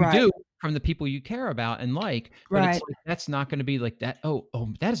you Right. do from the people you care about and like, but it's Right. like that's not going to be like that. Oh,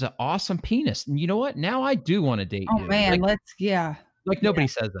 that is an awesome penis. And you know what? Now I do want to date Oh you. man, Like yeah. nobody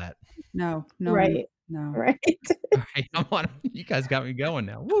says that. No, no, Right. no. Right. All right, you guys got me going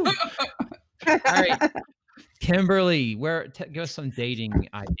now. Woo. All right, Kimberly, give us some dating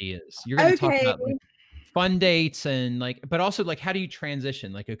ideas. You're going to talk Okay. about like fun dates and like, but also like, how do you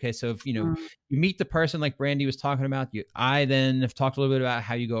transition? Like, okay, so if you meet the person like Brandy was talking about, I then have talked a little bit about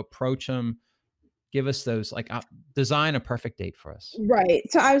how you go approach them. Give us those, like, design a perfect date for us. Right.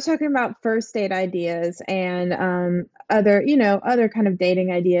 So I was talking about first date ideas and other kind of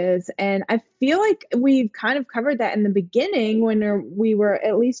dating ideas. And I feel like we've kind of covered that in the beginning when we were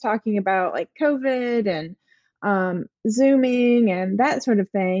at least talking about like COVID and Zooming and that sort of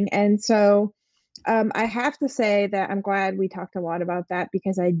thing. And so I have to say that I'm glad we talked a lot about that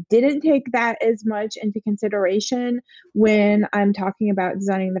because I didn't take that as much into consideration when I'm talking about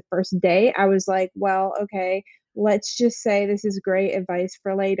designing the first date. I was like, well, okay, let's just say this is great advice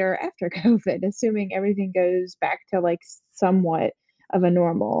for later after COVID, assuming everything goes back to like somewhat of a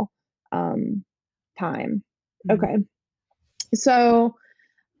normal time. Okay. So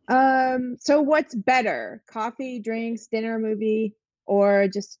what's better? Coffee, drinks, dinner, movie, or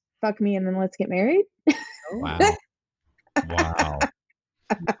just fuck me and then let's get married? Wow. Wow.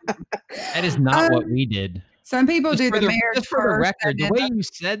 That is not what we did. Some people do the marriage just for the first, record, the and way then you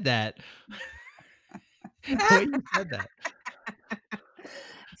said that. The way you said that.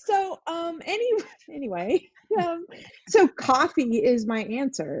 So, anyway, so coffee is my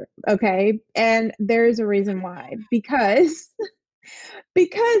answer, okay? And there's a reason why. Because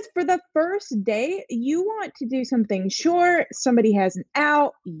for the first date, you want to do something short. Somebody has an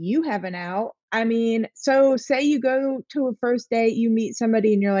out, you have an out. I mean, so say you go to a first date, you meet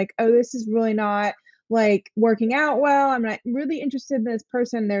somebody and you're like, "Oh, this is really not like working out well. I'm not really interested in this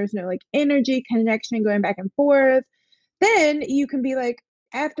person. There's no like energy, connection going back and forth." Then you can be like,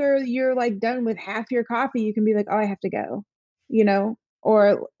 after you're like done with half your coffee, you can be like, "Oh, I have to go,"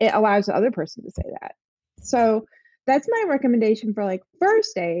 or it allows the other person to say that. So that's my recommendation for like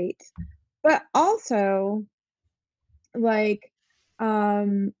first date, but also like,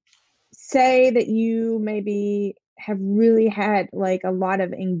 say that you maybe have really had like a lot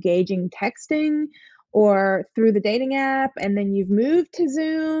of engaging texting or through the dating app and then you've moved to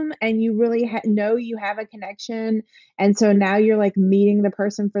Zoom and you really know you have a connection and so now you're like meeting the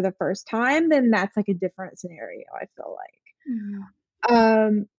person for the first time, then that's like a different scenario, I feel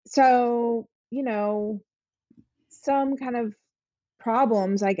like. So, some kind of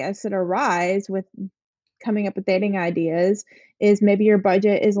problems I guess that arise with coming up with dating ideas is maybe your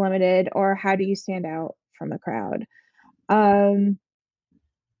budget is limited or how do you stand out from the crowd? Um,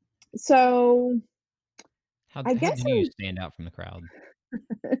 so How I do guess you stand out from the crowd?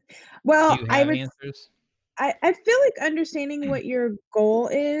 Do well, you have answers? I feel like understanding what your goal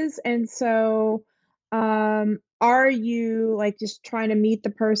is, and so, are you, like, just trying to meet the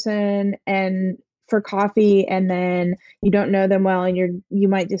person and for coffee, and then you don't know them well, and you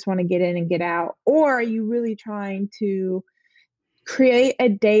might just wanna get in and get out? Or are you really trying to create a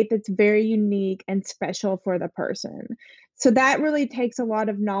date that's very unique and special for the person? So that really takes a lot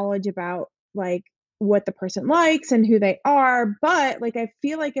of knowledge about, like, what the person likes and who they are, but, like, I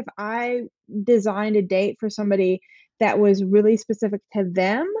feel like if I designed a date for somebody that was really specific to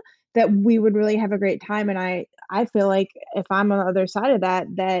them, that we would really have a great time, and I feel like if I'm on the other side of that,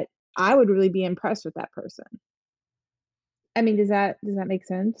 that I would really be impressed with that person. I mean, does that make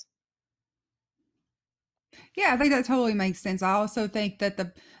sense? yeah, I think that totally makes sense. I also think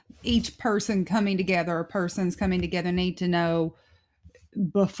that each person coming together, or persons coming together, need to know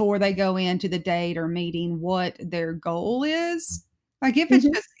before they go into the date or meeting what their goal is. Like if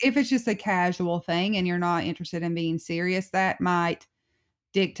Mhm. it's just a casual thing and you're not interested in being serious, that might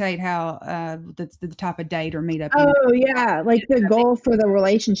dictate how the type of date or meetup you. Oh, yeah, like the goal for the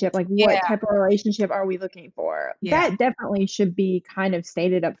relationship, like what Yeah, type of relationship are we looking for? yeah, That definitely should be kind of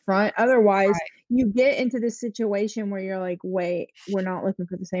stated up front, otherwise, right, you get into this situation where you're like, "Wait, we're not looking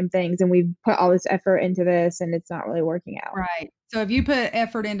for the same things, and we've put all this effort into this, and it's not really working out." right. So if you put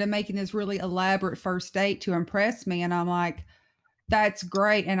effort into making this really elaborate first date to impress me, and I'm like, that's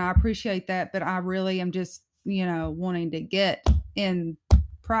great, and I appreciate that, but I really am just wanting to get in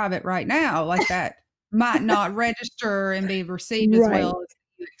private right now, like that might not register and be received as Right, well as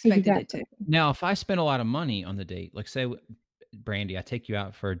you expected it to. exactly. Now, if I spend a lot of money on the date, like say, Brandy, I take you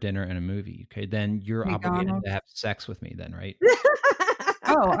out for a dinner and a movie, okay, then you're obligated McDonald's. to have sex with me then, right?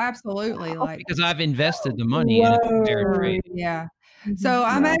 Oh, absolutely. Wow. Like, because I've invested the money and it's fair Whoa. trade. yeah. Mhm. So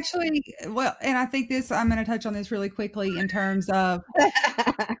I'm Yeah. actually, well, and I think I'm going to touch on this really quickly in terms of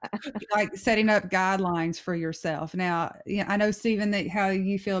like setting up guidelines for yourself. Now, yeah, I know Stephen that how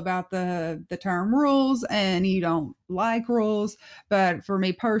you feel about the term rules and you don't like rules, but for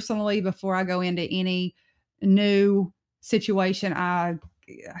me personally, before I go into any new situation, I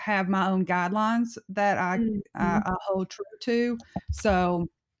have my own guidelines that Mhm. I hold true to. So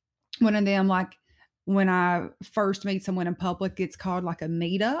one of them, like when I first meet someone in public, it's called like a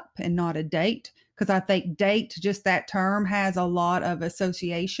meetup and not a date. Because I think date, just that term, has a lot of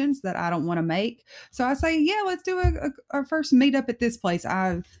associations that I don't want to make. So I say, yeah, let's do a first meetup at this place.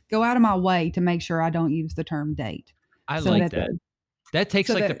 I go out of my way to make sure I don't use the term date. I So like that, that. That takes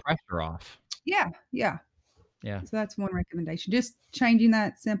so like the that, pressure off. yeah, yeah. Yeah. So that's one recommendation. Just changing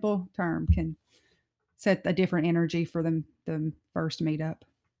that simple term can set a different energy for the first meetup.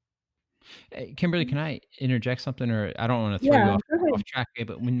 Hey, Kimberly, can I interject something, or I don't want to throw you Yeah, go off ahead. track,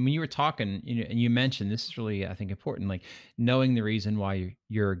 but when you were talking, and you mentioned this is really, I think, important, like knowing the reason why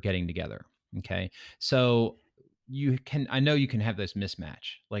you're getting together. Okay, so I know you can have this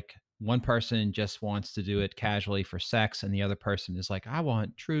mismatch, like one person just wants to do it casually for sex, and the other person is like, I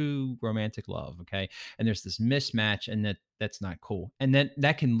want true romantic love. Okay, and there's this mismatch, and that's not cool, and then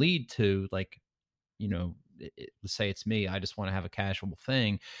that can lead to like, let's say it's me, I just want to have a casual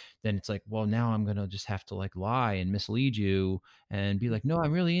thing, then it's like, well, now I'm going to just have to like lie and mislead you and be like, no,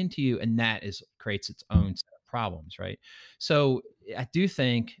 I'm really into you. And that is creates its own set of problems. Right. So I do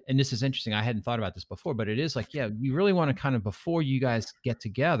think, and this is interesting, I hadn't thought about this before, but it is like, yeah, you really want to kind of, before you guys get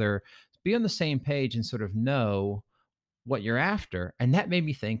together, be on the same page and sort of know what you're after. And that made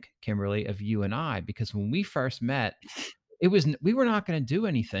me think, Kimberly, of you and I, because when we first met, we were not going to do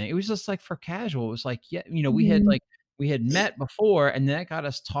anything. It was just like for casual. It was like, yeah, Mhm. we had met before, and that got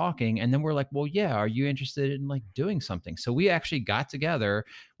us talking, and then we're like, well, yeah, are you interested in like doing something? So we actually got together.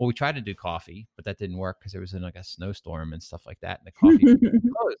 Well, we tried to do coffee, but that didn't work because there was in like a snowstorm and stuff like that, and the coffee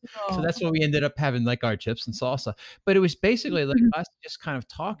closed. So Oh, that's what we ended up having, like our chips and salsa. But it was basically like us just kind of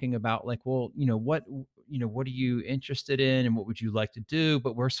talking about like, well, what are you interested in and what would you like to do?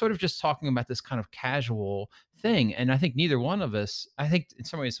 But we're sort of just talking about this kind of casual thing. And I think neither one of us, I think in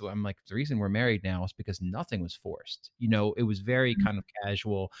some ways, I'm like, the reason we're married now is because nothing was forced. It was very kind of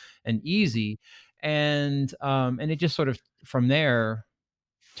casual and easy. And it just sort of from there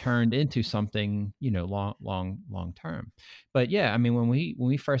turned into something, long term. But yeah, I mean, when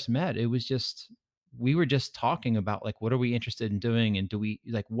we first met, it was just, we were just talking about like, what are we interested in doing, and do we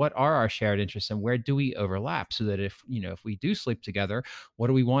like, what are our shared interests, and where do we overlap, so that if we do sleep together, what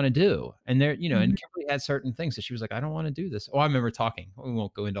do we want to do? And there, and mhm. Kimberly had certain things that she was like, I don't want to do this. Oh, I remember talking, we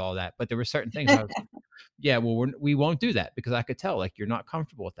won't go into all that, but there were certain things I was like, yeah, well, we won't do that, because I could tell like you're not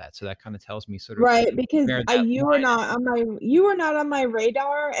comfortable with that. So that kind of tells me sort of Right, because, where that line. you were not on my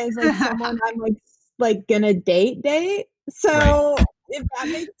radar as, like, someone I'm, like, gonna date, Right. so if that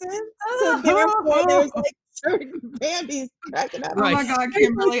makes sense? So, therefore, there's, like, certain Brandy's cracking up. Oh Right. my God, There's, like,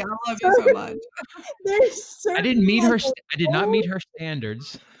 Kimberly, I love you so certain much. there's certain, like, I did not meet rules. her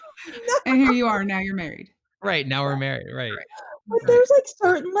standards. And here you are, now you're married. Right, now we're married, right, But right. there's, like,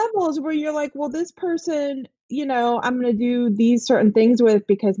 certain levels where you're like, "Well, this person, I'm gonna do these certain things with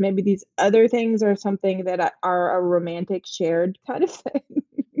because maybe these other things are something that are a romantic shared kind of thing."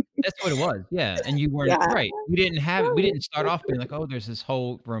 That's what it was, yeah, and you weren't Yeah. right. We Right. didn't start off being like, "Oh, there's this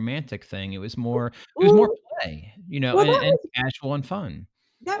whole romantic thing." It was more Well play, well, and casual and fun.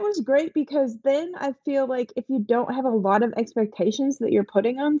 that was great because then I feel like if you don't have a lot of expectations that you're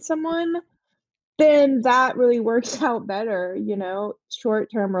putting on someone, then that really works out better,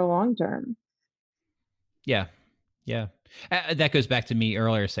 short term or long term. Yeah, yeah. That goes back to me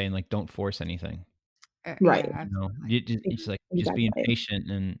earlier saying, like, don't force anything. Right. Yeah, It's like just being Exactly. patient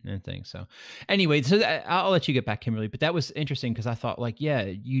and things. So, anyway, so I'll let you get back, Kimberly. But that was interesting because I thought, like, yeah,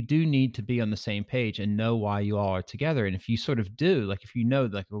 you do need to be on the same page and know why you all are together. And if you sort of do, like, if you know,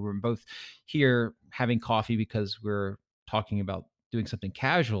 like, we're both here having coffee because we're talking about doing something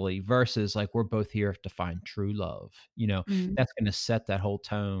casually versus like we're both here to find true love, mm, that's going to set that whole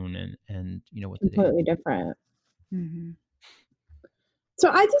tone and what the date. Completely different. mhm. So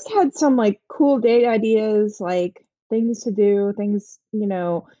I just had some like cool date ideas, like things to do, things,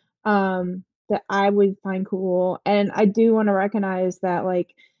 that I would find cool. And I do want to recognize that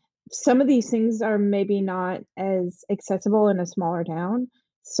like some of these things are maybe not as accessible in a smaller town.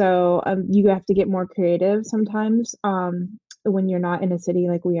 So you have to get more creative sometimes when you're not in a city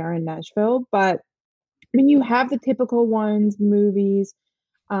like we are in Nashville. But I mean, you have the typical ones, movies,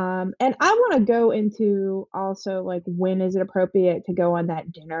 And I want to go into also like when is it appropriate to go on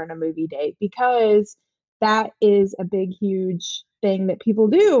that dinner and a movie date, because that is a big, huge thing that people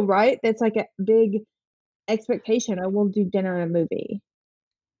do, right? That's like a big expectation. I will do dinner and a movie.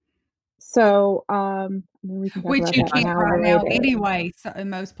 So, I mean, we can talk Which about you that can't now right or now later. anyway, so in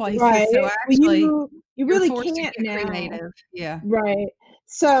most Right. places. So Well, actually, you you're really forced to can't get now. creative. Yeah. Right.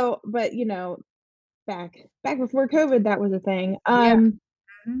 So, but you know, back before COVID, that was a thing. Yeah.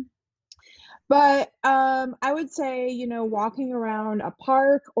 Mhm. But I would say, you know, walking around a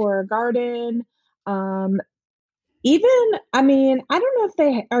park or a garden, um, even, I mean, I don't know if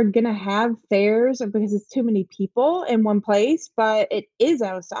they are gonna have fairs or because it's too many people in one place, but it is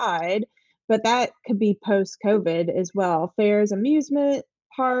outside, but that could be post-COVID as well. Fairs, amusement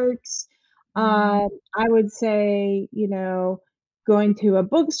parks, Mhm. I would say, you know, going to a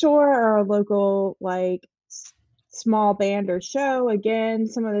bookstore or a local, like, small band or show. Again,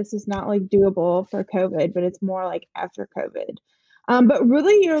 some of this is not, like, doable for COVID, but it's more like after COVID. But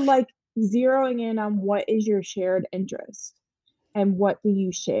really you're, like, zeroing in on what is your shared interest and what do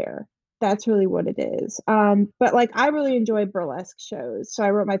you share. That's really what it is. But, like, I really enjoy burlesque shows, so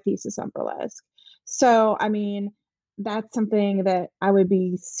I wrote my thesis on burlesque. So, I mean, that's something that I would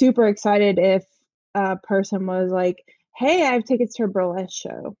be super excited if a person was like, "Hey, I have tickets to a burlesque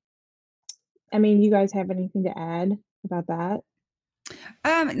show." I mean, you guys have anything to add about that?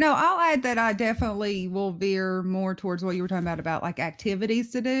 No, I'll add that I definitely will veer more towards what you were talking about like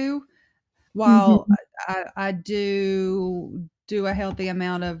activities to do. While Mhm. I do a healthy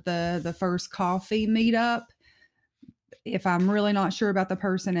amount of the first coffee meetup, if I'm really not sure about the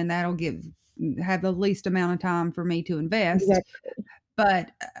person, and that'll have the least amount of time for me to invest. Exactly.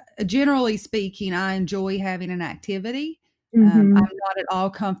 But generally speaking, I enjoy having an activity. I'm Mhm. not at all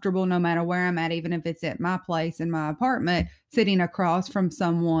comfortable, no matter where I'm at, even if it's at my place in my apartment, sitting across from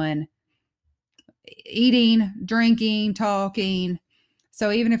someone eating, drinking, talking.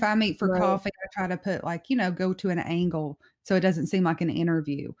 So even if I meet for Right. coffee, I try to put like, go to an angle so it doesn't seem like an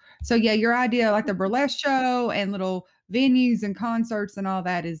interview. So yeah, your idea like the burlesque show and little venues and concerts and all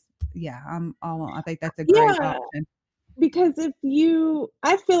that is, yeah, I'm all I think that's a great Yeah. option. Because if you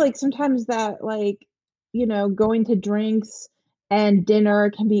I feel like sometimes that, like, you know, going to drinks and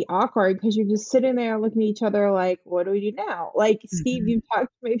dinner can be awkward because 'cause you're just sitting there looking at each other like, "What do we do now?" Like, Steve, Mhm. you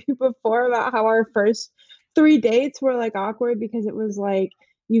talked maybe before about how our first 3 dates were, like, awkward because it was like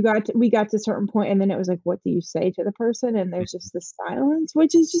we got to a certain point, and then it was like, "What do you say to the person?" And there's just this silence,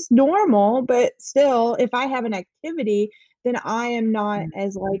 which is just normal, but still, if I have an activity, then I am not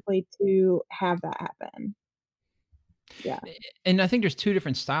as Mhm. likely to have that happen. Yeah. And I think there's two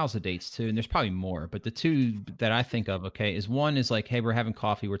different styles of dates too, and there's probably more, but the two that I think of, okay, is one is like, hey, we're having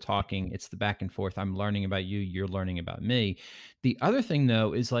coffee, we're talking, it's the back and forth. I'm learning about you, you're learning about me. The other thing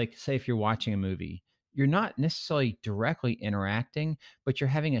though is like, say if you're watching a movie, you're not necessarily directly interacting, but you're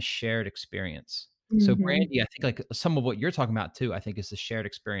having a shared experience. So Mhm. Brandy, I think like some of what you're talking about too, I think is the shared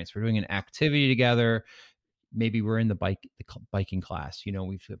experience. We're doing an activity together. Maybe we're in biking class,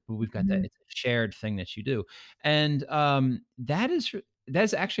 we've got that, Mhm. it's a shared thing that you do. And that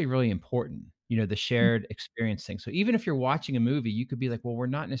is actually really important, the shared experience thing. So even if you're watching a movie, you could be like, well, we're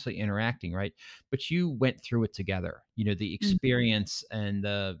not necessarily interacting, right? But you went through it together, the Mhm. experience and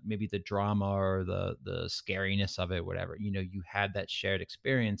maybe the drama or the scariness of it, whatever, you had that shared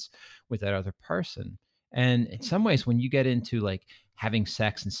experience with that other person. And in some ways, when you get into like having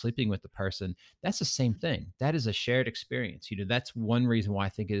sex and sleeping with the person, that's the same thing. That is a shared experience. That's one reason why I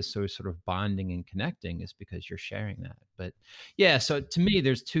think it is so sort of bonding and connecting, is because you're sharing that. But yeah, so to me,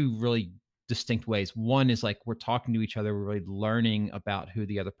 there's two really distinct ways. One is like we're talking to each other, we're really learning about who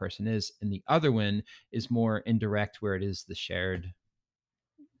the other person is. And the other one is more indirect, where it is the shared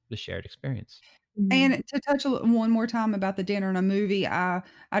experience. Mhm. And to touch one more time about the dinner and a movie, I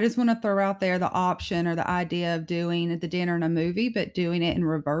just wanna throw out there the option or the idea of doing the dinner and a movie, but doing it in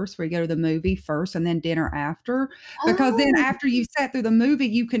reverse, where you go to the movie first and then dinner after, because then Oh, after you've sat through the movie,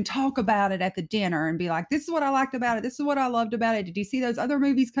 you can talk about it at the dinner and be like, "This is what I liked about it. This is what I loved about it. Did you see those other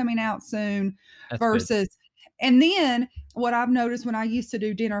movies coming out soon?" That's good. Versus and then what I've noticed when I used to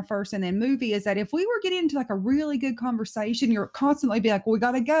do dinner first and then movie is that if we were getting into like a really good conversation, you're constantly be like, well, we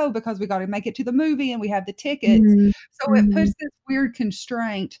got to go because we got to make it to the movie and we have the tickets. mhm, So it mhm. puts this weird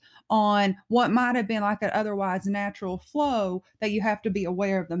constraint on what might have been like an otherwise natural flow that you have to be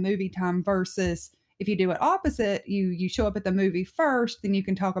aware of the movie time versus if you do it opposite, you show up at the movie first, then you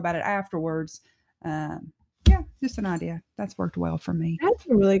can talk about it afterwards. Um, yeah, just an idea that's worked well for me. That's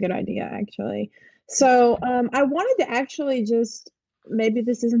a really good idea, actually. So, I wanted to actually just maybe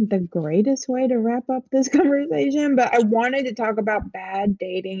this isn't the greatest way to wrap up this conversation, but I wanted to talk about bad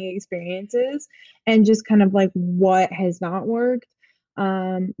dating experiences and just kind of like what has not worked.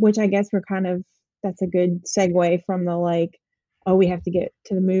 Which I guess we're kind of that's a good segue from the like, oh, we have to get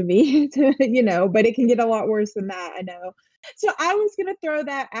to the movie to, but it can get a lot worse than that, I know. So I was gonna throw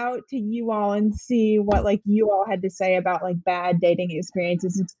that out to you all and see what like you all had to say about like bad dating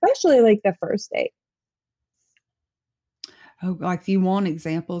experiences, especially like the first date. Oh, like, do you want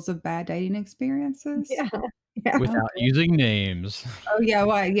examples of bad dating experiences? Yeah. Yeah. Without Okay. using names. Oh, yeah,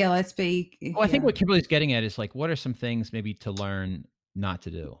 well, yeah, let's be Well, I think yeah. what Kimberly's getting at is like, what are some things maybe to learn not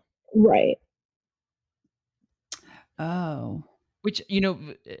to do? Right. Oh. Which,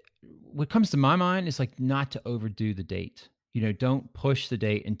 what comes to my mind is like not to overdo the date. Don't push the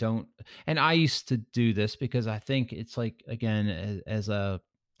date and don't. And I used to do this because I think it's like, again, as a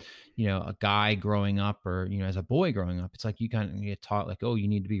guy growing up or, as a boy growing up, it's like you kind of get taught like, oh, you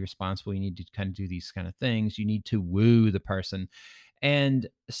need to be responsible. You need to kind of do these kind of things. You need to woo the person. And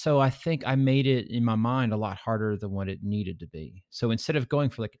so I think I made it in my mind a lot harder than what it needed to be. So instead of going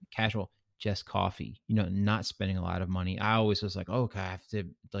for like casual, just coffee, not spending a lot of money, I always was like, oh, okay, I have to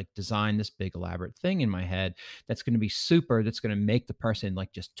like design this big elaborate thing in my head that's going to be super, that's going to make the person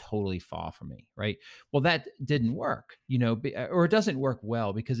like just totally fall for me. Right. Well, that didn't work, or it doesn't work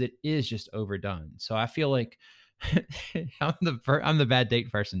well because it is just overdone. So I feel like I'm the bad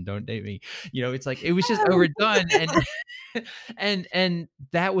date person. Don't date me. It's like it was just overdone, and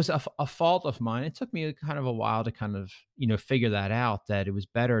that was a fault of mine. It took me kind of a while to kind of figure that out. That it was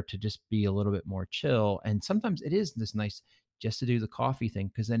better to just be a little bit more chill. And sometimes it is this nice just to do the coffee thing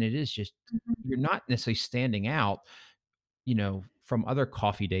because then it is just you're not necessarily standing out from other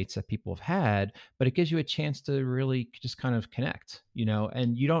coffee dates that people have had, but it gives you a chance to really just kind of connect,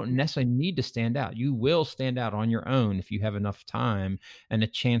 and you don't necessarily need to stand out. You will stand out on your own if you have enough time and a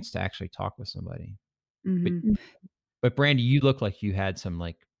chance to actually talk with somebody. But, Mhm. but Brandy, you look like you had some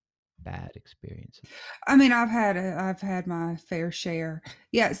like bad experiences. I mean, I've had my fair share.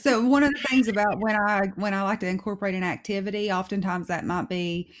 Yeah, so one of the things about when I like to incorporate an activity, oftentimes that might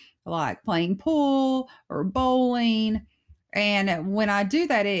be like playing pool or bowling. And when I do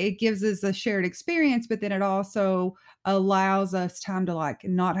that, it gives us a shared experience, but then it also allows us time to like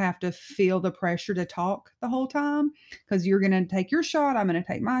not have to feel the pressure to talk the whole time because you're going to take your shot, I'm going to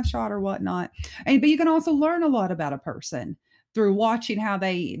take my shot or whatnot. But you can also learn a lot about a person through watching how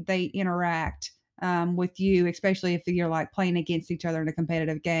they interact with you, especially if you're like playing against each other in a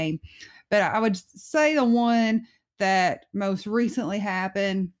competitive game. But I would say the one that most recently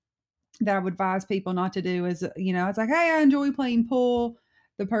happened that I would advise people not to do is, it's like, hey, I enjoy playing pool.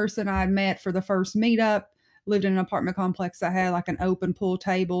 The person I met for the first meetup lived in an apartment complex that had like an open pool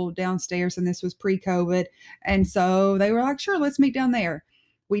table downstairs, and this was pre-COVID. And so they were like, sure, let's meet down there.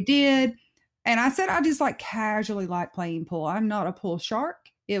 We did. And I said, I just like casually like playing pool. I'm not a pool shark.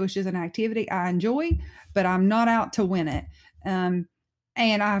 It was just an activity I enjoy, but I'm not out to win it. And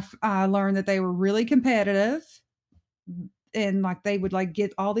I learned that they were really competitive and like they would like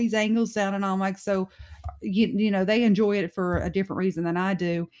get all these angles down, and I'm like, so they enjoy it for a different reason than I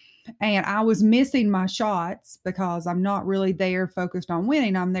do. And I was missing my shots because I'm not really there focused on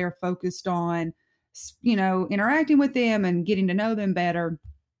winning. I'm there focused on interacting with them and getting to know them better,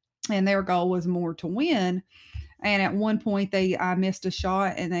 and their goal was more to win. And at one point I missed a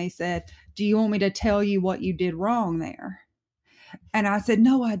shot and they said, do you want me to tell you what you did wrong there? And I said,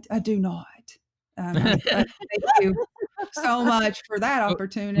 no, I do not. Thank you so much for that Oh,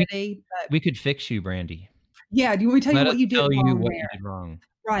 opportunity. But we could fix you, Brandy. yeah, do you want me to tell you Let us what you did tell you wrong what you there? did wrong.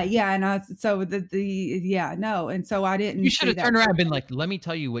 Right. Yeah. And so yeah, no. And so I You didn't should see have that. turned around and been like, let me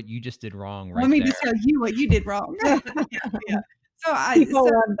tell you what you just did wrong Let right me there. just tell you what you did wrong. Yeah. So People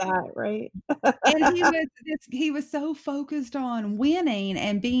love that, right? and he was so focused on winning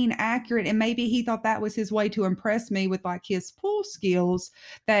and being accurate, and maybe he thought that was his way to impress me with like his pool skills,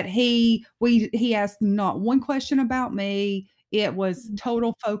 that he asked not one question about me. It was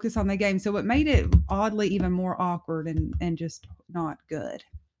total focus on the game, so it made it oddly even more awkward and just not good.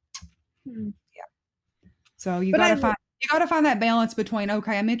 Hmm. So But you got to find that balance between,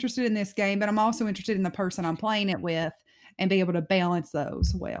 okay, I'm interested in this game, but I'm also interested in the person I'm playing it with, and be able to balance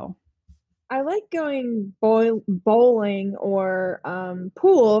those well. I like going bowling or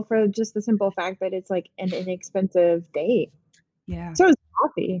pool for just the simple fact that it's like an inexpensive date. Yeah. So is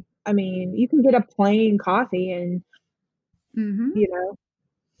coffee. I mean, you can get a plain coffee and, Mhm.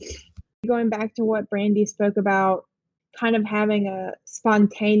 going back to what Brandy spoke about, kind of having a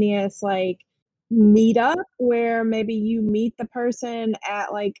spontaneous like meetup where maybe you meet the person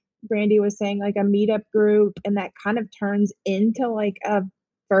at like Brandy was saying, like a meetup group, and that kind of turns into like a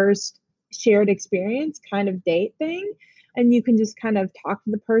first shared experience kind of date thing. And you can just kind of talk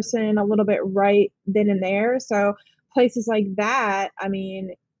to the person a little bit right then and there. So places like that, I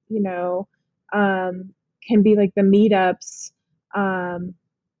mean, you know, can be like the meetups,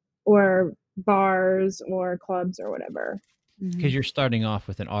 or bars or clubs or whatever. Because you're starting off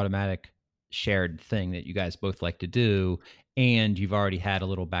with an automatic shared thing that you guys both like to do, and you've already had a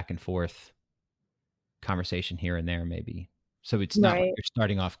little back and forth conversation here and there, maybe. So it's not like Right. you're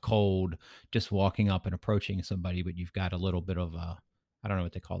starting off cold, just walking up and approaching somebody, but you've got a little bit of a, I don't know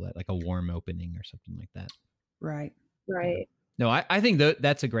what they call that, like a warm opening or something like that. Right. Right. No, I think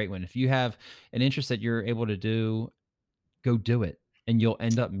that's a great one. If you have an interest that you're able to do, go do it, and you'll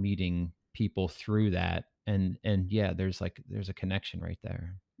end up meeting people through that. And yeah, there's a connection right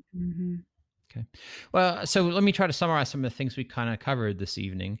there. Mm-hmm. Okay. Well, so let me try to summarize some of the things we kind of covered this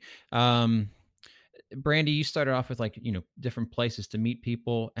evening. Brandy, you started off with like, different places to meet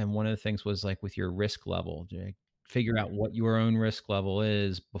people. And one of the things was like with your risk level, figure out what your own risk level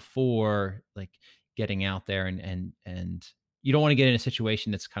is before like getting out there, and you don't want to get in a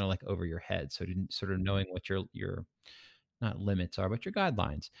situation that's kind of like over your head. So sort of knowing what your not limits are, but your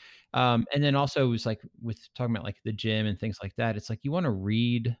guidelines. And then also it was like with talking about like the gym and things like that, it's like you want to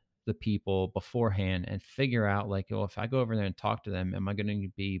read the people beforehand and figure out like, oh, if I go over there and talk to them, am I going to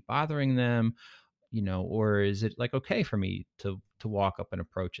be bothering them? Or is it like okay for me to walk up and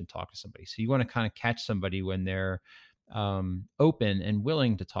approach and talk to somebody? So you want to kind of catch somebody when they're open and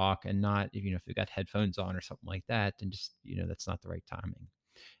willing to talk, and not, if they've got headphones on or something like that, then just, that's not the right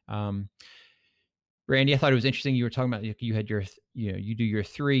timing. Randy, I thought it was interesting. You were talking about you had you do your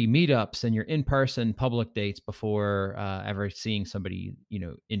 3 meetups and your in-person public dates before ever seeing somebody,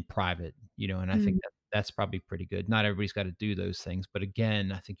 in private, and I think that's probably pretty good. Not everybody's got to do those things, but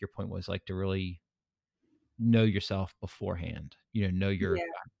again, I think your point was like to really know yourself beforehand, know your Yeah.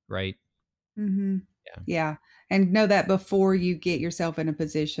 right. Mm-hmm. Yeah. Yeah. And know that before you get yourself in a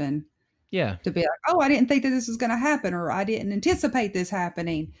position Yeah. to be like, oh, I didn't think that this was going to happen, or I didn't anticipate this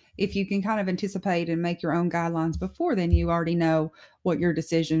happening. If you can kind of anticipate and make your own guidelines before, then you already know what your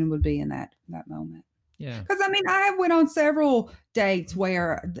decision would be in that moment. Yeah. Because I mean, I went on several dates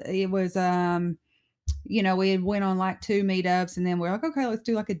where it was, we had went on like 2 meetups, and then we're like, okay, let's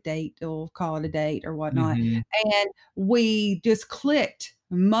do like a date. We'll call it a date or whatnot. Mhm. And we just clicked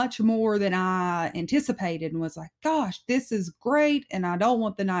much more than I anticipated, and was like, gosh, this is great. And I don't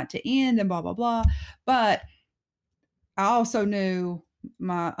want the night to end and blah, blah, blah. But I also knew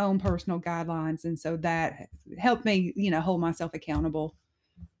my own personal guidelines. And so that helped me, hold myself accountable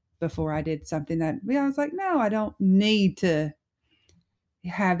before I did something that, I was like, no, I don't need to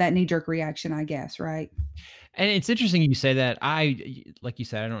have that knee jerk reaction, I guess. Right. And it's interesting you say that. Like you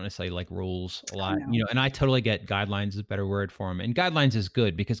said, I don't necessarily like rules a lot, and I totally get guidelines is a better word for them. And guidelines is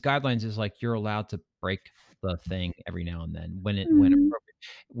good because guidelines is like you're allowed to break the thing every now and then when appropriate,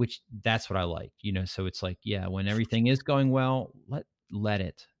 which that's what I like, so it's like, yeah, when everything is going well, let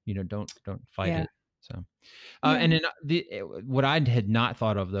it, don't fight it. So, and then what I had not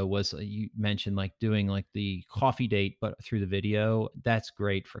thought of though was you mentioned like doing like the coffee date, but through the video. That's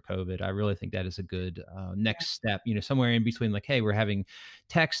great for COVID. I really think that is a good next step. Somewhere in between, like, hey, we're having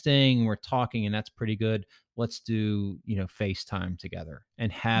texting, we're talking, and that's pretty good. Let's do FaceTime together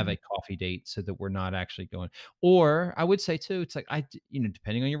and have a coffee date so that we're not actually going. Or I would say too, it's like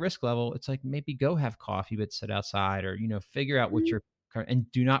depending on your risk level, it's like maybe go have coffee but sit outside, or figure out what you're,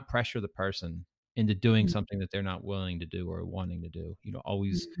 and do not pressure the person into doing something that they're not willing to do or wanting to do.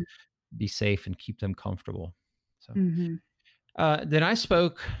 Always be safe and keep them comfortable. So then I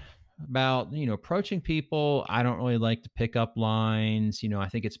spoke about approaching people. I don't really like to pick up lines. I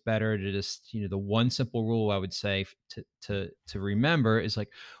think it's better to just the one simple rule I would say to remember is like,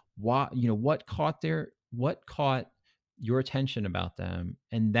 what caught your attention about them,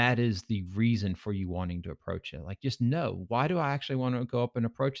 and that is the reason for you wanting to approach it. Like, just know, why do I actually want to go up and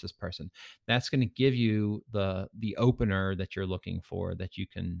approach this person? That's going to give you the opener that you're looking for, that you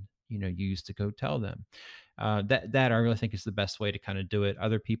can use to go tell them. That I really think is the best way to kind of do it.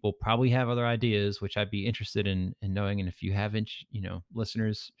 Other people probably have other ideas, which I'd be interested in knowing. And if you haven't,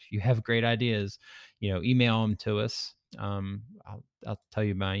 listeners, if you have great ideas, email them to us. I'll tell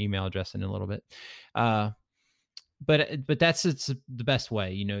you my email address in a little bit. But it's the best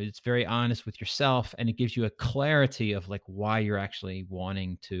way. It's very honest with yourself, and it gives you a clarity of like why you're actually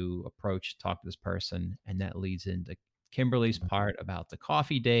wanting to talk to this person. And that leads into Kimberly's part about the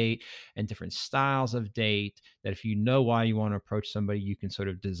coffee date and different styles of date, that if you know why you want to approach somebody, you can sort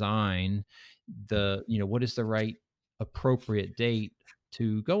of design what is the right appropriate date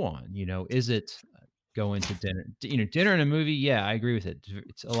to go on. Is it going to dinner? Dinner and a movie? Yeah, I agree with it.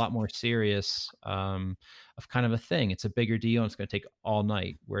 It's a lot more serious of kind of a thing. It's a bigger deal, and it's going to take all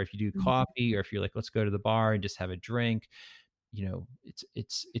night. Where if you do coffee, or if you're like, let's go to the bar and just have a drink,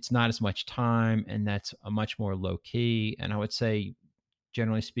 it's not as much time, and that's a much more low key. And I would say,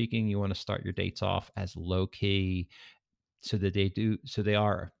 generally speaking, you want to start your dates off as low key, so that they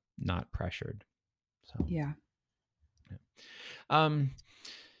are not pressured. So Yeah. Um,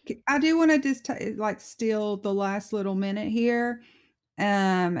 I do want to just steal the last little minute here,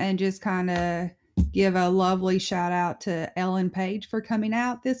 and just kind of give a lovely shout out to Ellen Page for coming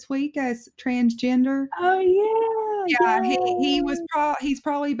out this week as transgender. Oh yeah. Yeah, he's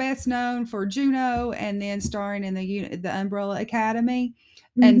probably best known for Juno and then starring in the Umbrella Academy.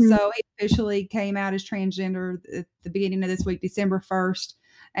 And so he officially came out as transgender at the beginning of this week, December 1st,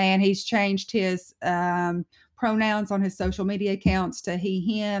 and he's changed his pronouns on his social media accounts to he,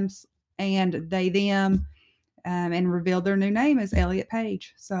 him, and they, them, and revealed their new name as Elliot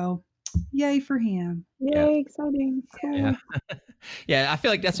Page. So yay for him. Yay, exciting. Cool. Yeah. Yeah, I feel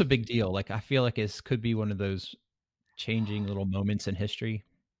like that's a big deal. Like, I feel like it could be one of those changing little moments in history.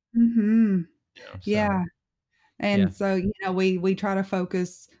 Yeah. And so, we try to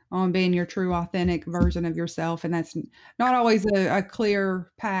focus on being your true, authentic version of yourself. And that's not always a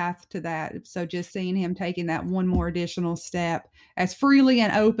clear path to that. So just seeing him taking that one more additional step as freely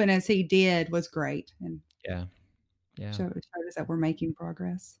and open as he did was great. And showed us that we're making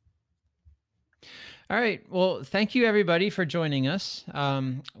progress. All right. Well, thank you everybody for joining us.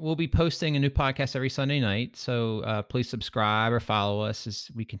 We'll be posting a new podcast every Sunday night. So please subscribe or follow us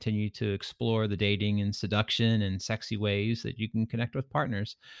as we continue to explore the dating and seduction and sexy ways that you can connect with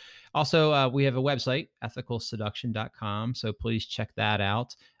partners. Also, we have a website, ethicalseduction.com. So please check that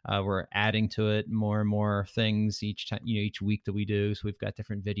out. We're adding to it more and more things each time, each week that we do. So we've got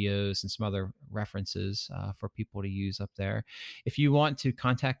different videos and some other references for people to use up there. If you want to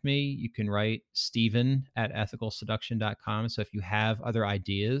contact me, you can write Steven@ethicalseduction.com. So if you have other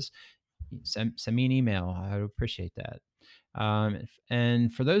ideas, send me an email. I would appreciate that.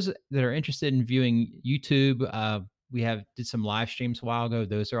 And for those that are interested in viewing YouTube, we did some live streams a while ago.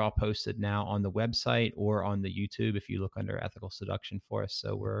 Those are all posted now on the website or on the YouTube if you look under Ethical Seduction for us.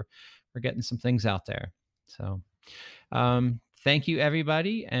 So we're getting some things out there. So thank you,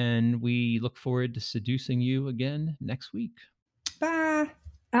 everybody. And we look forward to seducing you again next week. Bye.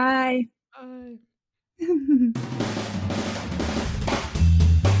 Bye. Bye.